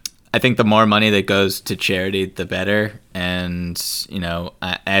 I think the more money that goes to charity, the better. And,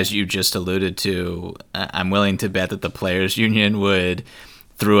 as you just alluded to, I'm willing to bet that the Players Union would,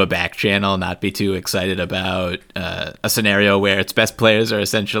 through a back channel, not be too excited about a scenario where its best players are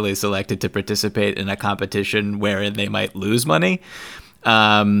essentially selected to participate in a competition wherein they might lose money.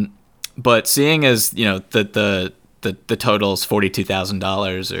 But seeing as, the total's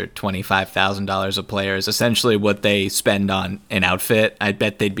 $42,000 or $25,000 a player is essentially what they spend on an outfit, I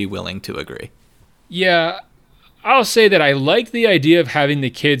bet they'd be willing to agree. Yeah, I'll say that I like the idea of having the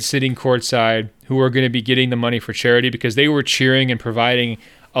kids sitting courtside who are going to be getting the money for charity, because they were cheering and providing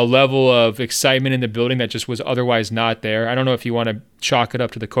a level of excitement in the building that just was otherwise not there. I don't know if you want to chalk it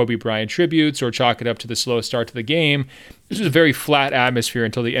up to the Kobe Bryant tributes or chalk it up to the slow start to the game. This was a very flat atmosphere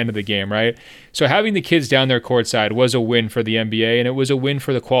until the end of the game, right? So having the kids down there courtside was a win for the NBA, and it was a win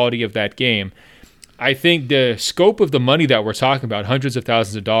for the quality of that game. I think the scope of the money that we're talking about, hundreds of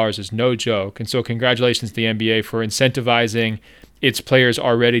thousands of dollars, is no joke. And so congratulations to the NBA for incentivizing its players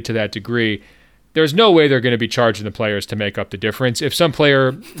already to that degree. there's no way they're going to be charging the players to make up the difference. If some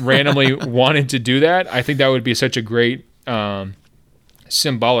player randomly wanted to do that, I think that would be such a great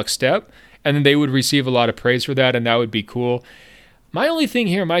symbolic step, and then they would receive a lot of praise for that, and that would be cool. My only thing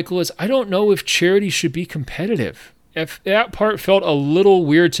here, Michael, is I don't know if charity should be competitive. If that part felt a little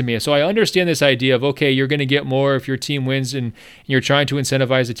weird to me. So I understand this idea of, okay, you're going to get more if your team wins and you're trying to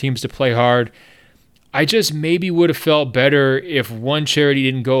incentivize the teams to play hard. I just maybe would have felt better if one charity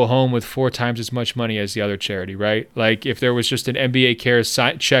didn't go home with 4 times as much money as the other charity, right? Like if there was just an NBA Cares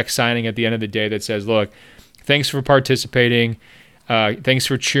check signing at the end of the day that says, look, thanks for participating. Thanks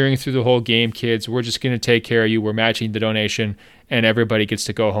for cheering through the whole game, kids. We're just going to take care of you. We're matching the donation, and everybody gets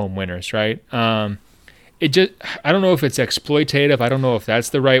to go home winners, right? I don't know if it's exploitative. I don't know if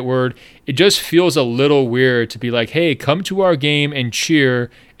that's the right word. It just feels a little weird to be like, hey, come to our game and cheer,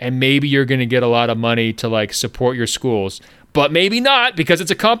 and maybe you're going to get a lot of money to like support your schools, but maybe not because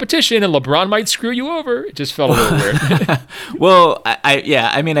it's a competition and LeBron might screw you over. It just felt a little weird. Well,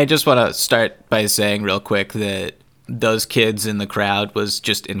 I just want to start by saying real quick that those kids in the crowd was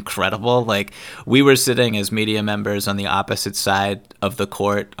just incredible. Like, we were sitting as media members on the opposite side of the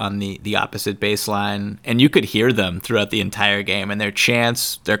court on the opposite baseline, and you could hear them throughout the entire game, and their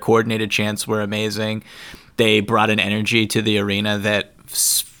chants, their coordinated chants were amazing. They brought an energy to the arena that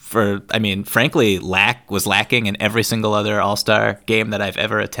frankly was lacking in every single other All-Star game that I've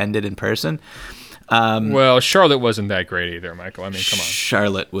ever attended in person. Well, Charlotte wasn't that great either, Michael. I mean, come on.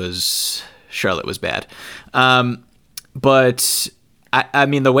 Charlotte was bad. But I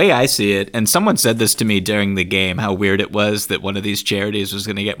mean, the way I see it, and someone said this to me during the game, how weird it was that one of these charities was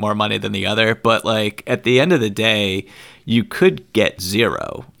going to get more money than the other. But like at the end of the day, you could get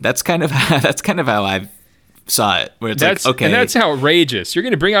zero. That's kind of how I saw it. Where it's okay, and that's outrageous. You're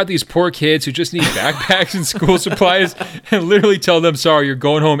going to bring out these poor kids who just need backpacks and school supplies, and literally tell them, "Sorry, you're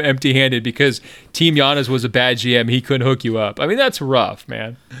going home empty-handed because Team Giannis was a bad GM. He couldn't hook you up." I mean, that's rough,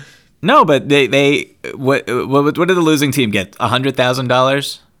 man. No, but what did the losing team get?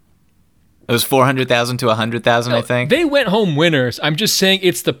 $100,000? It was $400,000 to $100,000, I think. They went home winners. I'm just saying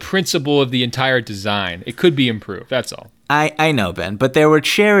it's the principle of the entire design. It could be improved. That's all. I know, Ben, but there were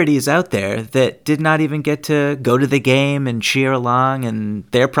charities out there that did not even get to go to the game and cheer along, and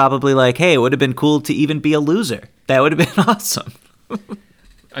they're probably like, hey, it would have been cool to even be a loser. That would have been awesome.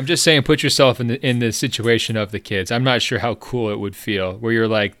 I'm just saying, put yourself in the situation of the kids. I'm not sure how cool it would feel, where you're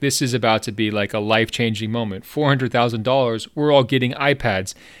like, this is about to be like a life-changing moment. $400,000, we're all getting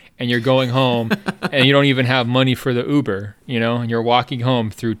iPads, and you're going home, and you don't even have money for the Uber, and you're walking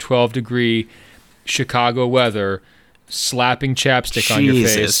home through 12-degree Chicago weather, slapping chapstick on your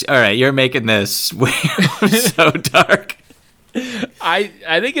face. All right, you're making this so dark.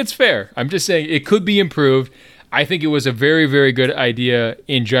 I think it's fair. I'm just saying it could be improved. I think it was a very, very good idea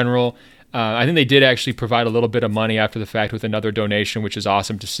in general. I think they did actually provide a little bit of money after the fact with another donation, which is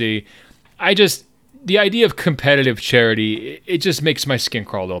awesome to see. The idea of competitive charity, it just makes my skin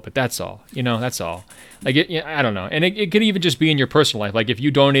crawl a little bit. That's all. That's all. Like, I don't know. And it could even just be in your personal life. Like, if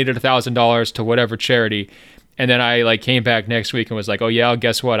you donated $1,000 to whatever charity, and then I came back next week and was like, oh yeah,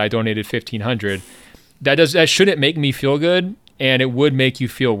 guess what? I donated $1,500. That shouldn't make me feel good. And it would make you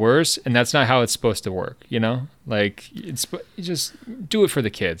feel worse, and that's not how it's supposed to work, Like, you just do it for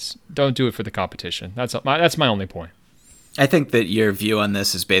the kids. Don't do it for the competition. That's my only point. I think that your view on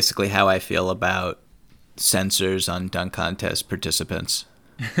this is basically how I feel about censors on dunk contest participants.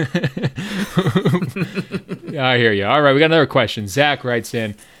 Yeah, I hear you. All right, we got another question. Zach writes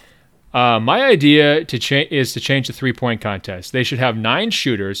in, my idea is to change the three-point contest. They should have 9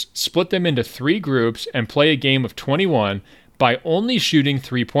 shooters, split them into 3 groups, and play a game of 21 by only shooting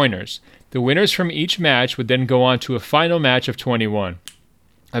 3-pointers. The winners from each match would then go on to a final match of 21.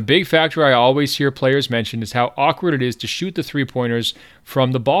 A big factor I always hear players mention is how awkward it is to shoot the 3-pointers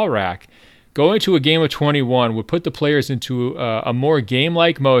from the ball rack. Going to a game of 21 would put the players into a more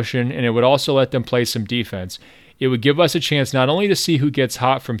game-like motion, and it would also let them play some defense. It would give us a chance not only to see who gets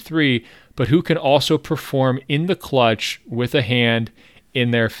hot from 3, but who can also perform in the clutch with a hand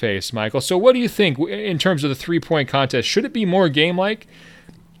in their face, Michael. So what do you think in terms of the 3-point contest? Should it be more game-like,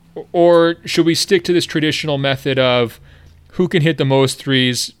 or should we stick to this traditional method of who can hit the most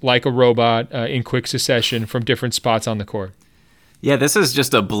threes like a robot in quick succession from different spots on the court? Yeah, this is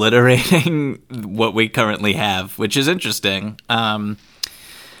just obliterating what we currently have, which is interesting.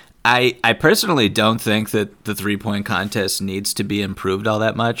 I personally don't think that the 3-point contest needs to be improved all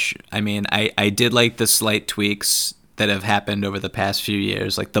that much. I mean, I did like the slight tweaks that have happened over the past few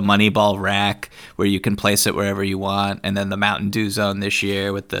years, like the Moneyball rack where you can place it wherever you want, and then the Mountain Dew zone this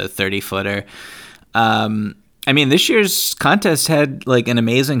year with the 30-footer. I mean, this year's contest had like an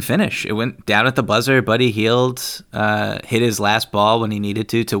amazing finish. It went down at the buzzer. Buddy Hield hit his last ball when he needed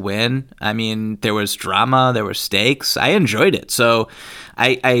to win. I mean, there was drama, there were stakes. I enjoyed it. So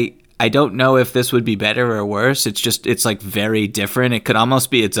I don't know if this would be better or worse. It's like very different. It could almost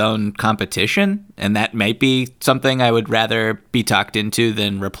be its own competition, and that might be something I would rather be talked into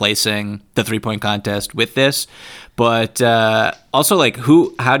than replacing the 3-point contest with this. But also, like,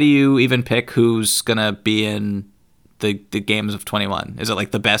 how do you even pick who's gonna be in the games of 21? Is it like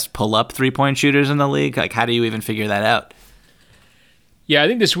the best pull-up 3-point shooters in the league? Like, how do you even figure that out? Yeah, I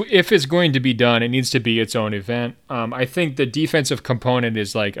think this, if it's going to be done, it needs to be its own event. I think the defensive component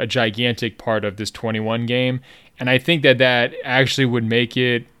is like a gigantic part of this 21 game, and I think that actually would make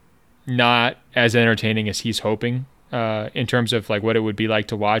it not as entertaining as he's hoping in terms of like what it would be like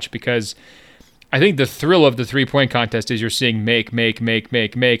to watch, because I think the thrill of the 3-point contest is you're seeing make,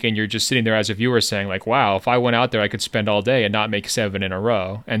 and you're just sitting there as a viewer saying like, wow, if I went out there, I could spend all day and not make 7 in a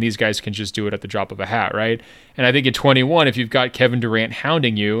row. And these guys can just do it at the drop of a hat, right? And I think at 21, if you've got Kevin Durant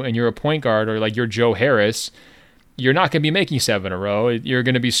hounding you and you're a point guard or like you're Joe Harris, you're not going to be making 7 in a row. You're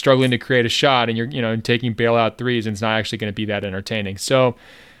going to be struggling to create a shot, and you're taking bailout threes, and it's not actually going to be that entertaining. So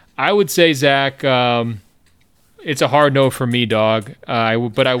I would say, Zach, it's a hard no for me, dog.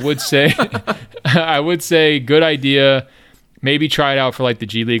 But I would say, I would say, good idea. Maybe try it out for like the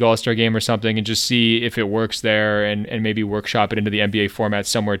G League All-Star game or something, and just see if it works there, and maybe workshop it into the NBA format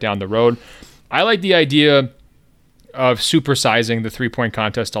somewhere down the road. I like the idea of supersizing the 3-point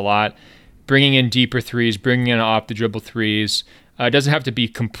contest a lot, bringing in deeper threes, bringing in off the dribble threes. It doesn't have to be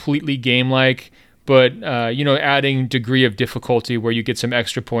completely game-like, but adding degree of difficulty where you get some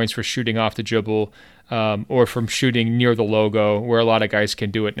extra points for shooting off the dribble. Or from shooting near the logo, where a lot of guys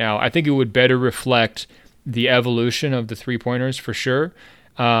can do it now. I think it would better reflect the evolution of the 3-pointers for sure.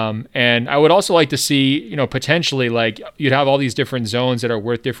 And I would also like to see, potentially like you'd have all these different zones that are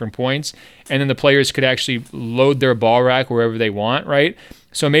worth different points, and then the players could actually load their ball rack wherever they want, right?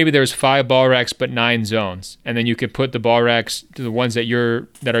 So maybe there's 5 ball racks but 9 zones, and then you could put the ball racks to the ones that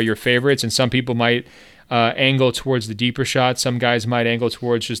are your favorites, and some people might angle towards the deeper shots. Some guys might angle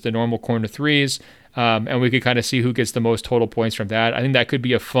towards just the normal corner threes. And we could kind of see who gets the most total points from that. I think that could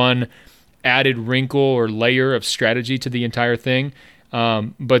be a fun added wrinkle or layer of strategy to the entire thing.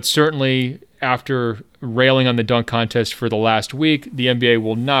 But certainly after railing on the dunk contest for the last week, the NBA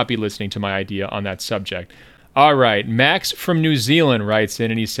will not be listening to my idea on that subject. All right, Max from New Zealand writes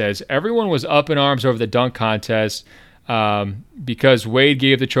in and he says, everyone was up in arms over the dunk contest because Wade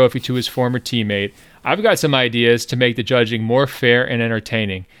gave the trophy to his former teammate. I've got some ideas to make the judging more fair and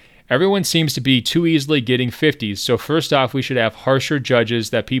entertaining. Everyone seems to be too easily getting 50s, so first off, we should have harsher judges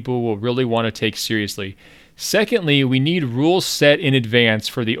that people will really want to take seriously. Secondly, we need rules set in advance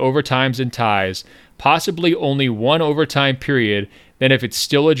for the overtimes and ties, possibly only one overtime period. Then if it's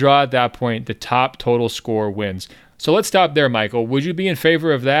still a draw at that point, the top total score wins. So let's stop there, Michael. Would you be in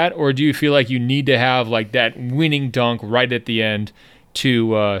favor of that, or do you feel like you need to have like that winning dunk right at the end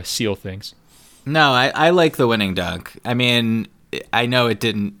to seal things? No, I like the winning dunk. I mean, I know it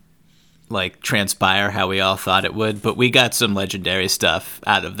didn't like transpire how we all thought it would, but we got some legendary stuff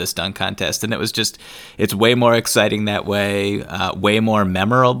out of this dunk contest, and it's way more exciting that way, way more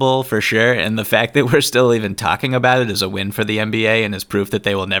memorable for sure, and the fact that we're still even talking about it is a win for the NBA and is proof that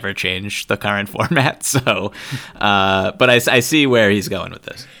they will never change the current format. So but I see where he's going with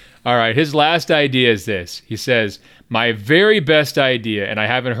this. All right, his last idea is this. He says, my very best idea, and I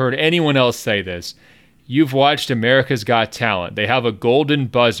haven't heard anyone else say this, you've watched America's Got Talent. They have a golden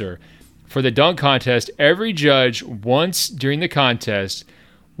buzzer. For the dunk contest, every judge once during the contest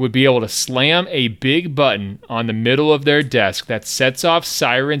would be able to slam a big button on the middle of their desk that sets off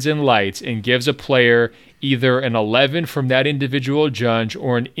sirens and lights and gives a player either an 11 from that individual judge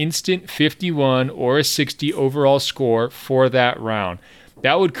or an instant 51 or a 60 overall score for that round.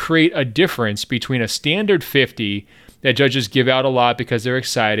 That would create a difference between a standard 50 that judges give out a lot because they're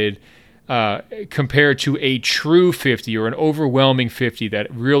excited compared to a true 50 or an overwhelming 50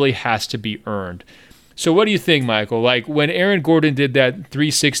 that really has to be earned. So what do you think, Michael? Like when Aaron Gordon did that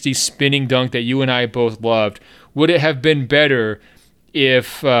 360 spinning dunk that you and I both loved, would it have been better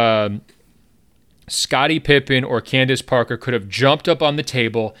if Scottie Pippen or Candace Parker could have jumped up on the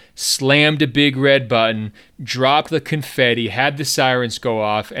table, slammed a big red button, dropped the confetti, had the sirens go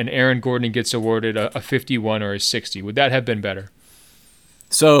off, and Aaron Gordon gets awarded a 51 or a 60? Would that have been better?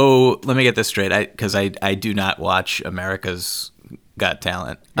 So let me get this straight, because I do not watch America's Got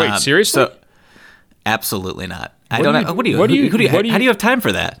Talent. Wait, seriously? So, absolutely not. I don't know. How do you have time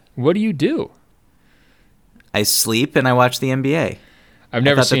for that? What do you do? I sleep and I watch the NBA. I've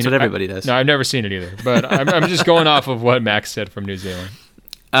never seen that's what everybody does. No, I've never seen it either. But I'm just going off of what Max said from New Zealand.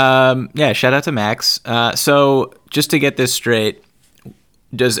 Yeah, shout out to Max. So just to get this straight,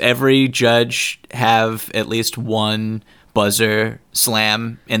 does every judge have at least one buzzer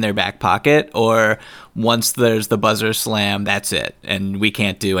slam in their back pocket, or once there's the buzzer slam, that's it, and we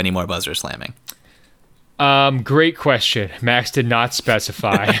can't do any more buzzer slamming? Great question. Max did not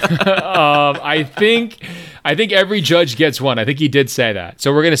specify. I think every judge gets one. I think he did say that.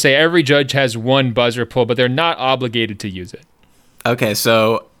 So we're going to say every judge has one buzzer pull, but they're not obligated to use it. Okay,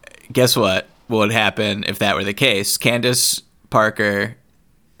 so guess what would happen if that were the case? Candace Parker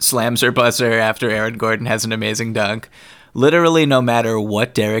slams her buzzer after Aaron Gordon has an amazing dunk. Literally, no matter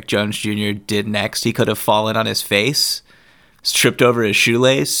what Derrick Jones Jr. did next, he could have fallen on his face, tripped over his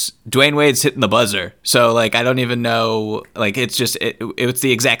shoelace. Dwayne Wade's hitting the buzzer. So, like, I don't even know. Like, it's just, it's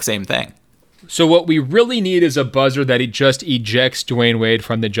the exact same thing. So what we really need is a buzzer that just ejects Dwayne Wade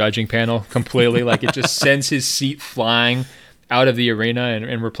from the judging panel completely. Like, it just sends his seat flying out of the arena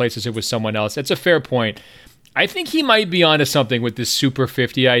and replaces it with someone else. That's a fair point. I think he might be onto something with this Super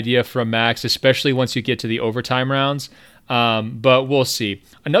 50 idea from Max, especially once you get to the overtime rounds. But we'll see.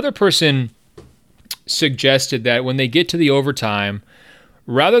 Another person suggested that when they get to the overtime,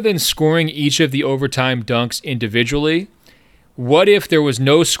 rather than scoring each of the overtime dunks individually, what if there was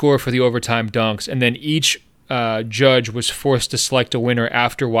no score for the overtime dunks and then each judge was forced to select a winner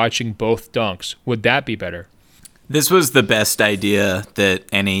after watching both dunks? Would that be better? This was the best idea that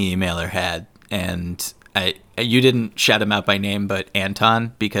any emailer had, and you didn't shout him out by name, but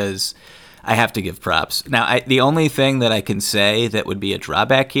Anton, because I have to give props. Now, the only thing that I can say that would be a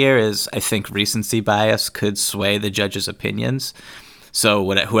drawback here is I think recency bias could sway the judges' opinions. So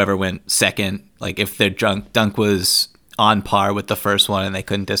whoever went second, like if their dunk was on par with the first one and they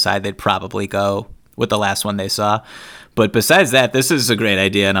couldn't decide, they'd probably go with the last one they saw. But besides that, this is a great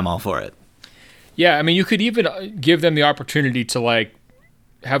idea, and I'm all for it. Yeah, I mean, you could even give them the opportunity to, like,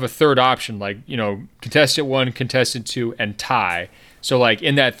 have a third option, like, you know, contestant 1, contestant 2, and tie. So, like,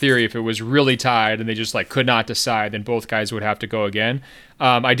 in that theory, if it was really tied and they just, like, could not decide, then both guys would have to go again.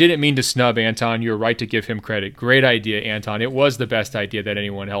 I didn't mean to snub Anton. You're right to give him credit. Great idea, Anton. It was the best idea that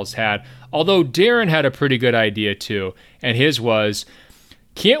anyone else had. Although Darren had a pretty good idea, too. And his was,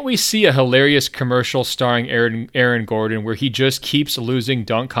 can't we see a hilarious commercial starring Aaron Gordon where he just keeps losing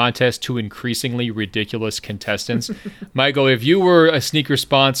dunk contests to increasingly ridiculous contestants? Michael, if you were a sneaker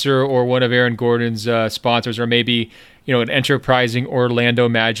sponsor or one of Aaron Gordon's sponsors, or maybe, you know, an enterprising Orlando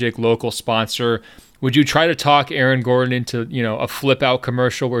Magic local sponsor, would you try to talk Aaron Gordon into, you know, a flip out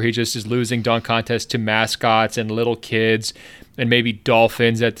commercial where he just is losing dunk contests to mascots and little kids and maybe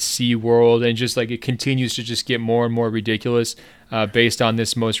dolphins at the SeaWorld, and just like it continues to just get more and more ridiculous based on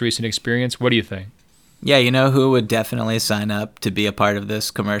this most recent experience? What do you think? Yeah, you know who would definitely sign up to be a part of this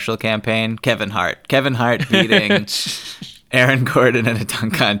commercial campaign? Kevin Hart. Kevin Hart beating Aaron Gordon in a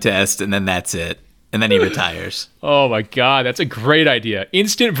dunk contest, and then that's it. And then he retires. Oh my God, that's a great idea.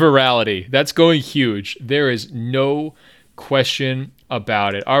 Instant virality. That's going huge. There is no question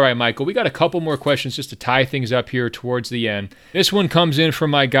about it. All right, Michael, we got a couple more questions just to tie things up here towards the end. This one comes in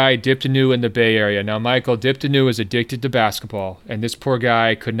from my guy Diptanu in the Bay Area. Now, Michael, Diptanu is addicted to basketball, and this poor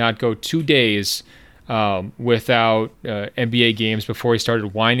guy could not go 2 days without NBA games before he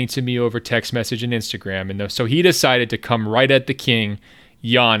started whining to me over text message and Instagram. And so he decided to come right at the king,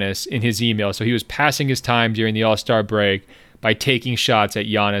 Giannis, in his email. So he was passing his time during the All-Star break by taking shots at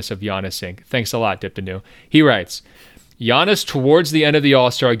Giannis of Giannis Inc. Thanks a lot, Diptanu. He writes, Giannis, towards the end of the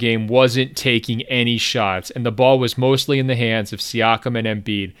All-Star game, wasn't taking any shots, and the ball was mostly in the hands of Siakam and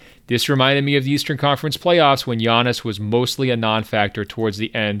Embiid. This reminded me of the Eastern Conference playoffs when Giannis was mostly a non-factor towards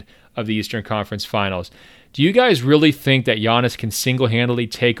the end of the Eastern Conference Finals. Do you guys really think that Giannis can single-handedly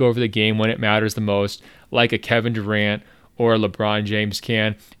take over the game when it matters the most, like a Kevin Durant or a LeBron James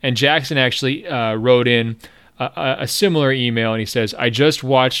can? And Jackson actually wrote in a similar email, and he says, I just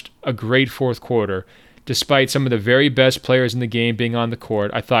watched a great fourth quarter. Despite some of the very best players in the game being on the court,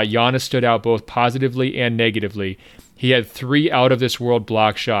 I thought Giannis stood out both positively and negatively. He had 3 out-of-this-world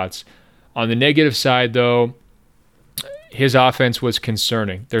block shots. On the negative side, though, his offense was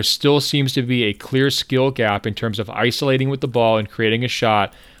concerning. There still seems to be a clear skill gap in terms of isolating with the ball and creating a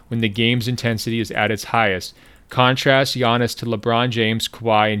shot when the game's intensity is at its highest. Contrast Giannis to LeBron James,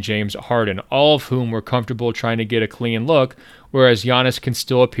 Kawhi, and James Harden, all of whom were comfortable trying to get a clean look, whereas Giannis can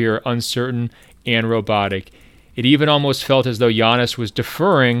still appear uncertain and robotic. It even almost felt as though Giannis was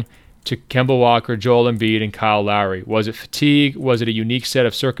deferring to Kemba Walker, Joel Embiid, and Kyle Lowry. Was it fatigue? Was it a unique set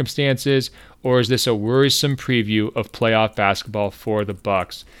of circumstances? Or is this a worrisome preview of playoff basketball for the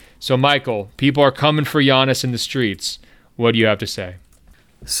Bucks? So, Michael, people are coming for Giannis in the streets. What do you have to say?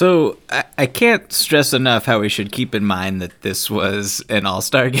 So I can't stress enough how we should keep in mind that this was an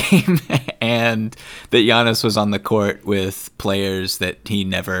all-star game and that Giannis was on the court with players that he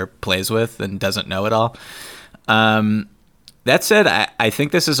never plays with and doesn't know at all. That said, I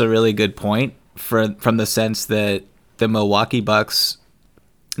think this is a really good point from the sense that the Milwaukee Bucks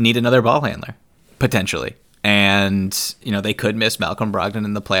need another ball handler, potentially. And, they could miss Malcolm Brogdon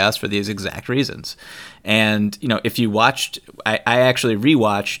in the playoffs for these exact reasons. And, if you watched, I actually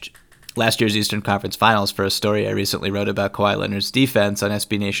rewatched last year's Eastern Conference Finals for a story I recently wrote about Kawhi Leonard's defense on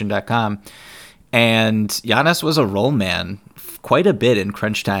SBNation.com. And Giannis was a roll man quite a bit in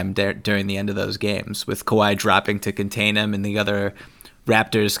crunch time during the end of those games, with Kawhi dropping to contain him and the other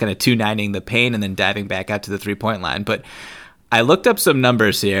Raptors kind of 2-9ing the paint and then diving back out to the three-point line. But I looked up some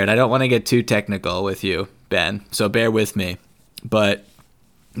numbers here, and I don't want to get too technical with you, Ben, so bear with me. But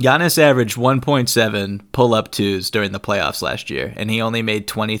Giannis averaged 1.7 pull-up twos during the playoffs last year, and he only made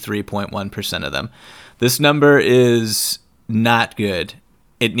 23.1% of them. This number is not good.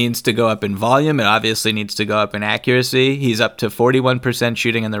 It needs to go up in volume. It obviously needs to go up in accuracy. He's up to 41%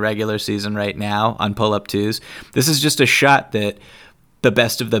 shooting in the regular season right now on pull-up twos. This is just a shot that the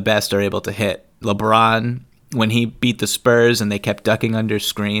best of the best are able to hit. LeBron, when he beat the Spurs and they kept ducking under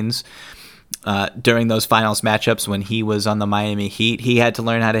screens during those finals matchups when he was on the Miami Heat, he had to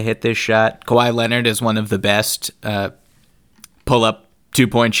learn how to hit this shot. Kawhi Leonard is one of the best pull-up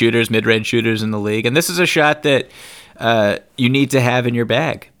two-point shooters, mid-range shooters in the league. And this is a shot that you need to have in your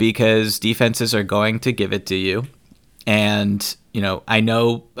bag because defenses are going to give it to you. And, I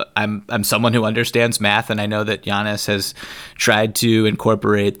know I'm someone who understands math, and I know that Giannis has tried to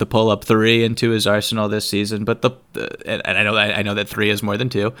incorporate the pull-up three into his arsenal this season. But and I know that three is more than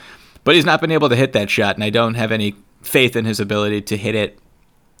two, but he's not been able to hit that shot, and I don't have any faith in his ability to hit it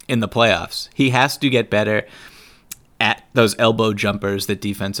in the playoffs. He has to get better at those elbow jumpers that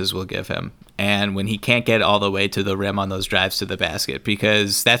defenses will give him, and when he can't get all the way to the rim on those drives to the basket,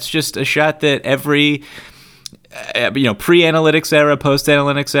 because that's just a shot that every pre-analytics era,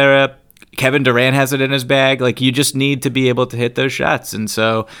 post-analytics era, Kevin Durant has it in his bag. Like, you just need to be able to hit those shots. And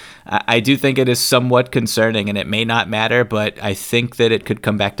so I do think it is somewhat concerning, and it may not matter, but I think that it could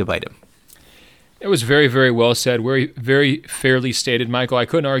come back to bite him. It was very, very well said. Very, very fairly stated, Michael. I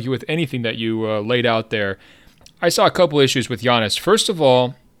couldn't argue with anything that you laid out there. I saw a couple issues with Giannis. First of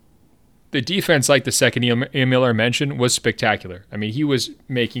all, the defense, like the second Ian Miller mentioned, was spectacular. I mean, he was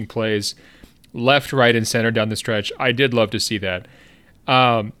making plays left, right, and center down the stretch. I did love to see that.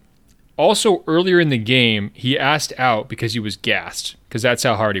 Also, earlier in the game, he asked out because he was gassed, because that's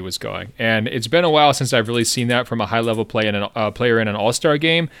how hard he was going. And it's been a while since I've really seen that from a high-level player in an all-star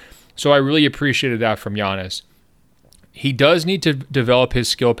game, so I really appreciated that from Giannis. He does need to develop his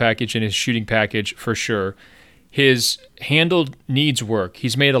skill package and his shooting package for sure. His handle needs work.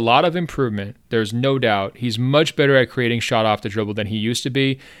 He's made a lot of improvement. There's no doubt. He's much better at creating shot off the dribble than he used to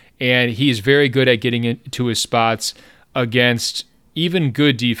be. And he's very good at getting into his spots against even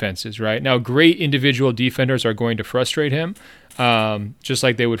good defenses, right? Now, great individual defenders are going to frustrate him, just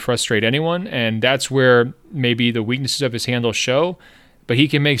like they would frustrate anyone. And that's where maybe the weaknesses of his handle show. But he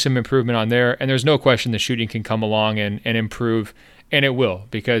can make some improvement on there. And there's no question the shooting can come along and improve. And it will,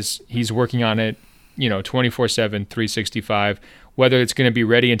 because he's working on it 24/7, 365. Whether it's going to be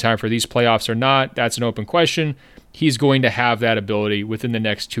ready in time for these playoffs or not, that's an open question. He's going to have that ability within the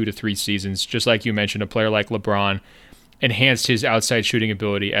next 2 to 3 seasons. Just like you mentioned, a player like LeBron enhanced his outside shooting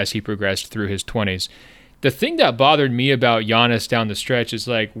ability as he progressed through his 20s. The thing that bothered me about Giannis down the stretch is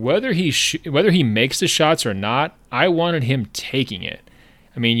like whether he makes the shots or not, I wanted him taking it.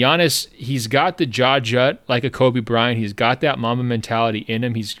 I mean, Giannis, he's got the jaw jut like a Kobe Bryant. He's got that Mamba mentality in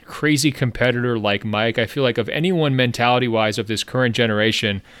him. He's a crazy competitor like Mike. I feel like of anyone mentality-wise of this current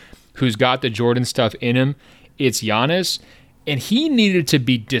generation who's got the Jordan stuff in him, it's Giannis. And he needed to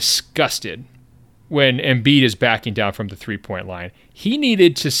be disgusted when Embiid is backing down from the three-point line. He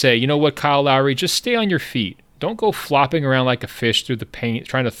needed to say, you know what, Kyle Lowry, just stay on your feet. Don't go flopping around like a fish through the paint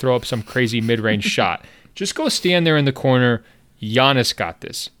trying to throw up some crazy mid-range shot. Just go stand there in the corner. Giannis got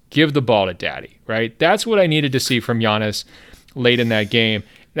this. Give the ball to daddy, right? That's what I needed to see from Giannis late in that game.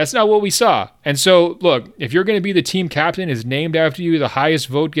 That's not what we saw. And so, look, if you're going to be the team captain, is named after you, the highest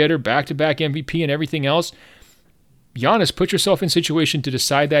vote getter, back-to-back MVP and everything else, Giannis, put yourself in situation to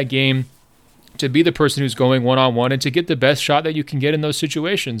decide that game, to be the person who's going one-on-one, and to get the best shot that you can get in those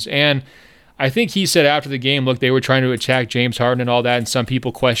situations. And I think he said after the game, look, they were trying to attack James Harden and all that, and some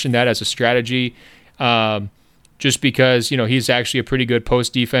people questioned that as a strategy. Just because, he's actually a pretty good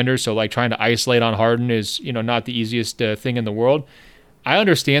post defender. So like trying to isolate on Harden is, not the easiest thing in the world. I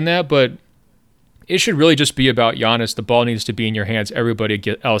understand that, but it should really just be about Giannis. The ball needs to be in your hands. Everybody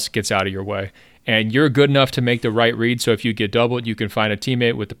else gets out of your way. And you're good enough to make the right read. So if you get doubled, you can find a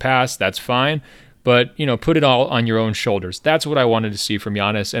teammate with the pass. That's fine. But, put it all on your own shoulders. That's what I wanted to see from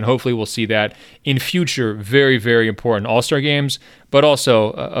Giannis. And hopefully we'll see that in future very, very important All-Star games, but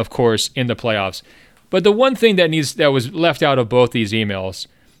also, of course, in the playoffs. But the one thing that was left out of both these emails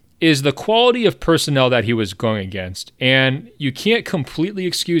is the quality of personnel that he was going against. And you can't completely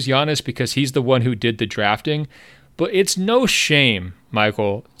excuse Giannis because he's the one who did the drafting. But it's no shame,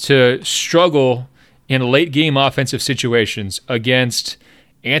 Michael, to struggle in late game offensive situations against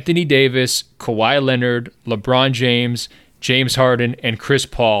Anthony Davis, Kawhi Leonard, LeBron James, James Harden, and Chris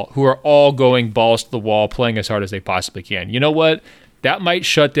Paul, who are all going balls to the wall, playing as hard as they possibly can. You know what? That might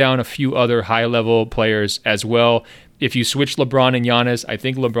shut down a few other high-level players as well. If you switch LeBron and Giannis, I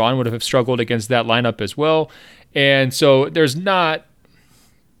think LeBron would have struggled against that lineup as well. And so there's not,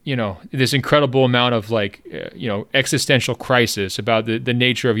 this incredible amount of existential crisis about the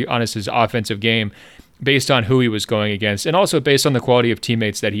nature of Giannis's offensive game based on who he was going against, and also based on the quality of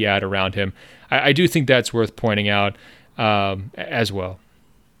teammates that he had around him. I do think that's worth pointing out as well.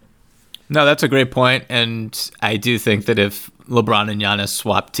 No, that's a great point, and I do think that if LeBron and Giannis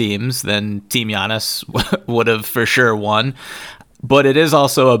swapped teams, then Team Giannis would have for sure won. But it is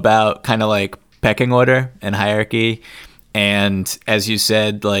also about kind of like pecking order and hierarchy, and as you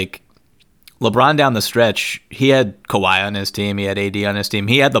said, LeBron down the stretch, he had Kawhi on his team, he had AD on his team,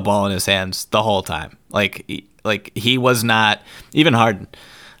 he had the ball in his hands the whole time. He was not even Harden.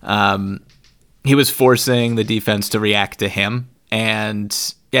 He was forcing the defense to react to him, and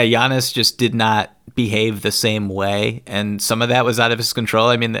Giannis just did not behave the same way, and some of that was out of his control.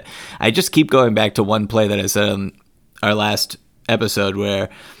 I mean, I just keep going back to one play that I said on our last episode where,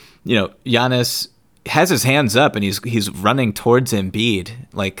 Giannis has his hands up and he's running towards Embiid,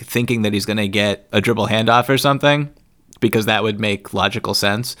 thinking that he's going to get a dribble handoff or something, because that would make logical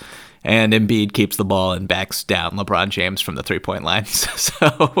sense. And Embiid keeps the ball and backs down LeBron James from the three-point line.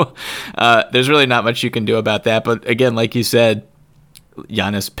 So there's really not much you can do about that. But again, like you said,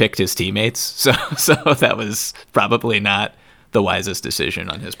 Giannis picked his teammates. So that was probably not the wisest decision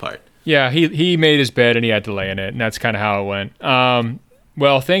on his part. Yeah, he made his bed and he had to lay in it, and that's kind of how it went.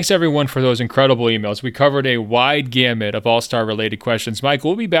 Well, thanks everyone for those incredible emails. We covered a wide gamut of All-Star related questions. Mike,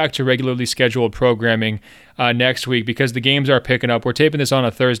 we'll be back to regularly scheduled programming next week because the games are picking up. We're taping this on a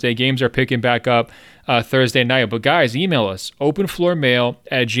Thursday. Games are picking back up Thursday night. But guys, email us,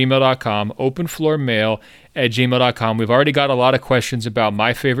 openfloormail@gmail.com, openfloormail@gmail.com. We've already got a lot of questions about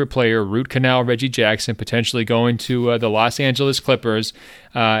my favorite player, root canal Reggie Jackson, potentially going to the Los Angeles Clippers,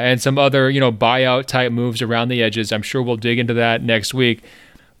 and some other, buyout type moves around the edges. I'm sure we'll dig into that next week.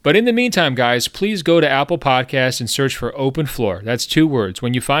 But in the meantime, guys, please go to Apple Podcasts and search for Open Floor. That's 2 words.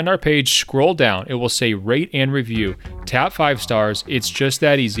 When you find our page, scroll down. It will say rate and review. Tap 5 stars. It's just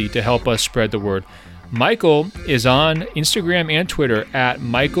that easy to help us spread the word. Michael is on Instagram and Twitter at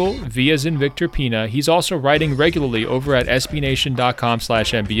Michael V as in Victor Pina. He's also writing regularly over at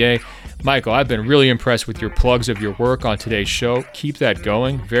sbnation.com/NBA. Michael, I've been really impressed with your plugs of your work on today's show. Keep that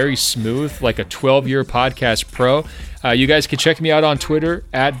going. Very smooth, like a 12-year podcast pro. You guys can check me out on Twitter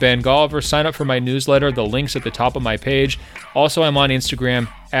at Ben Golliver. Sign up for my newsletter. The link's at the top of my page. Also, I'm on Instagram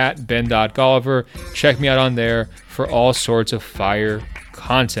at ben.golliver. Check me out on there for all sorts of fire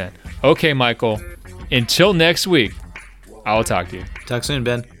content. Okay, Michael. Until next week, I'll talk to you. Talk soon,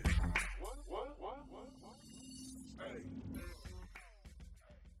 Ben.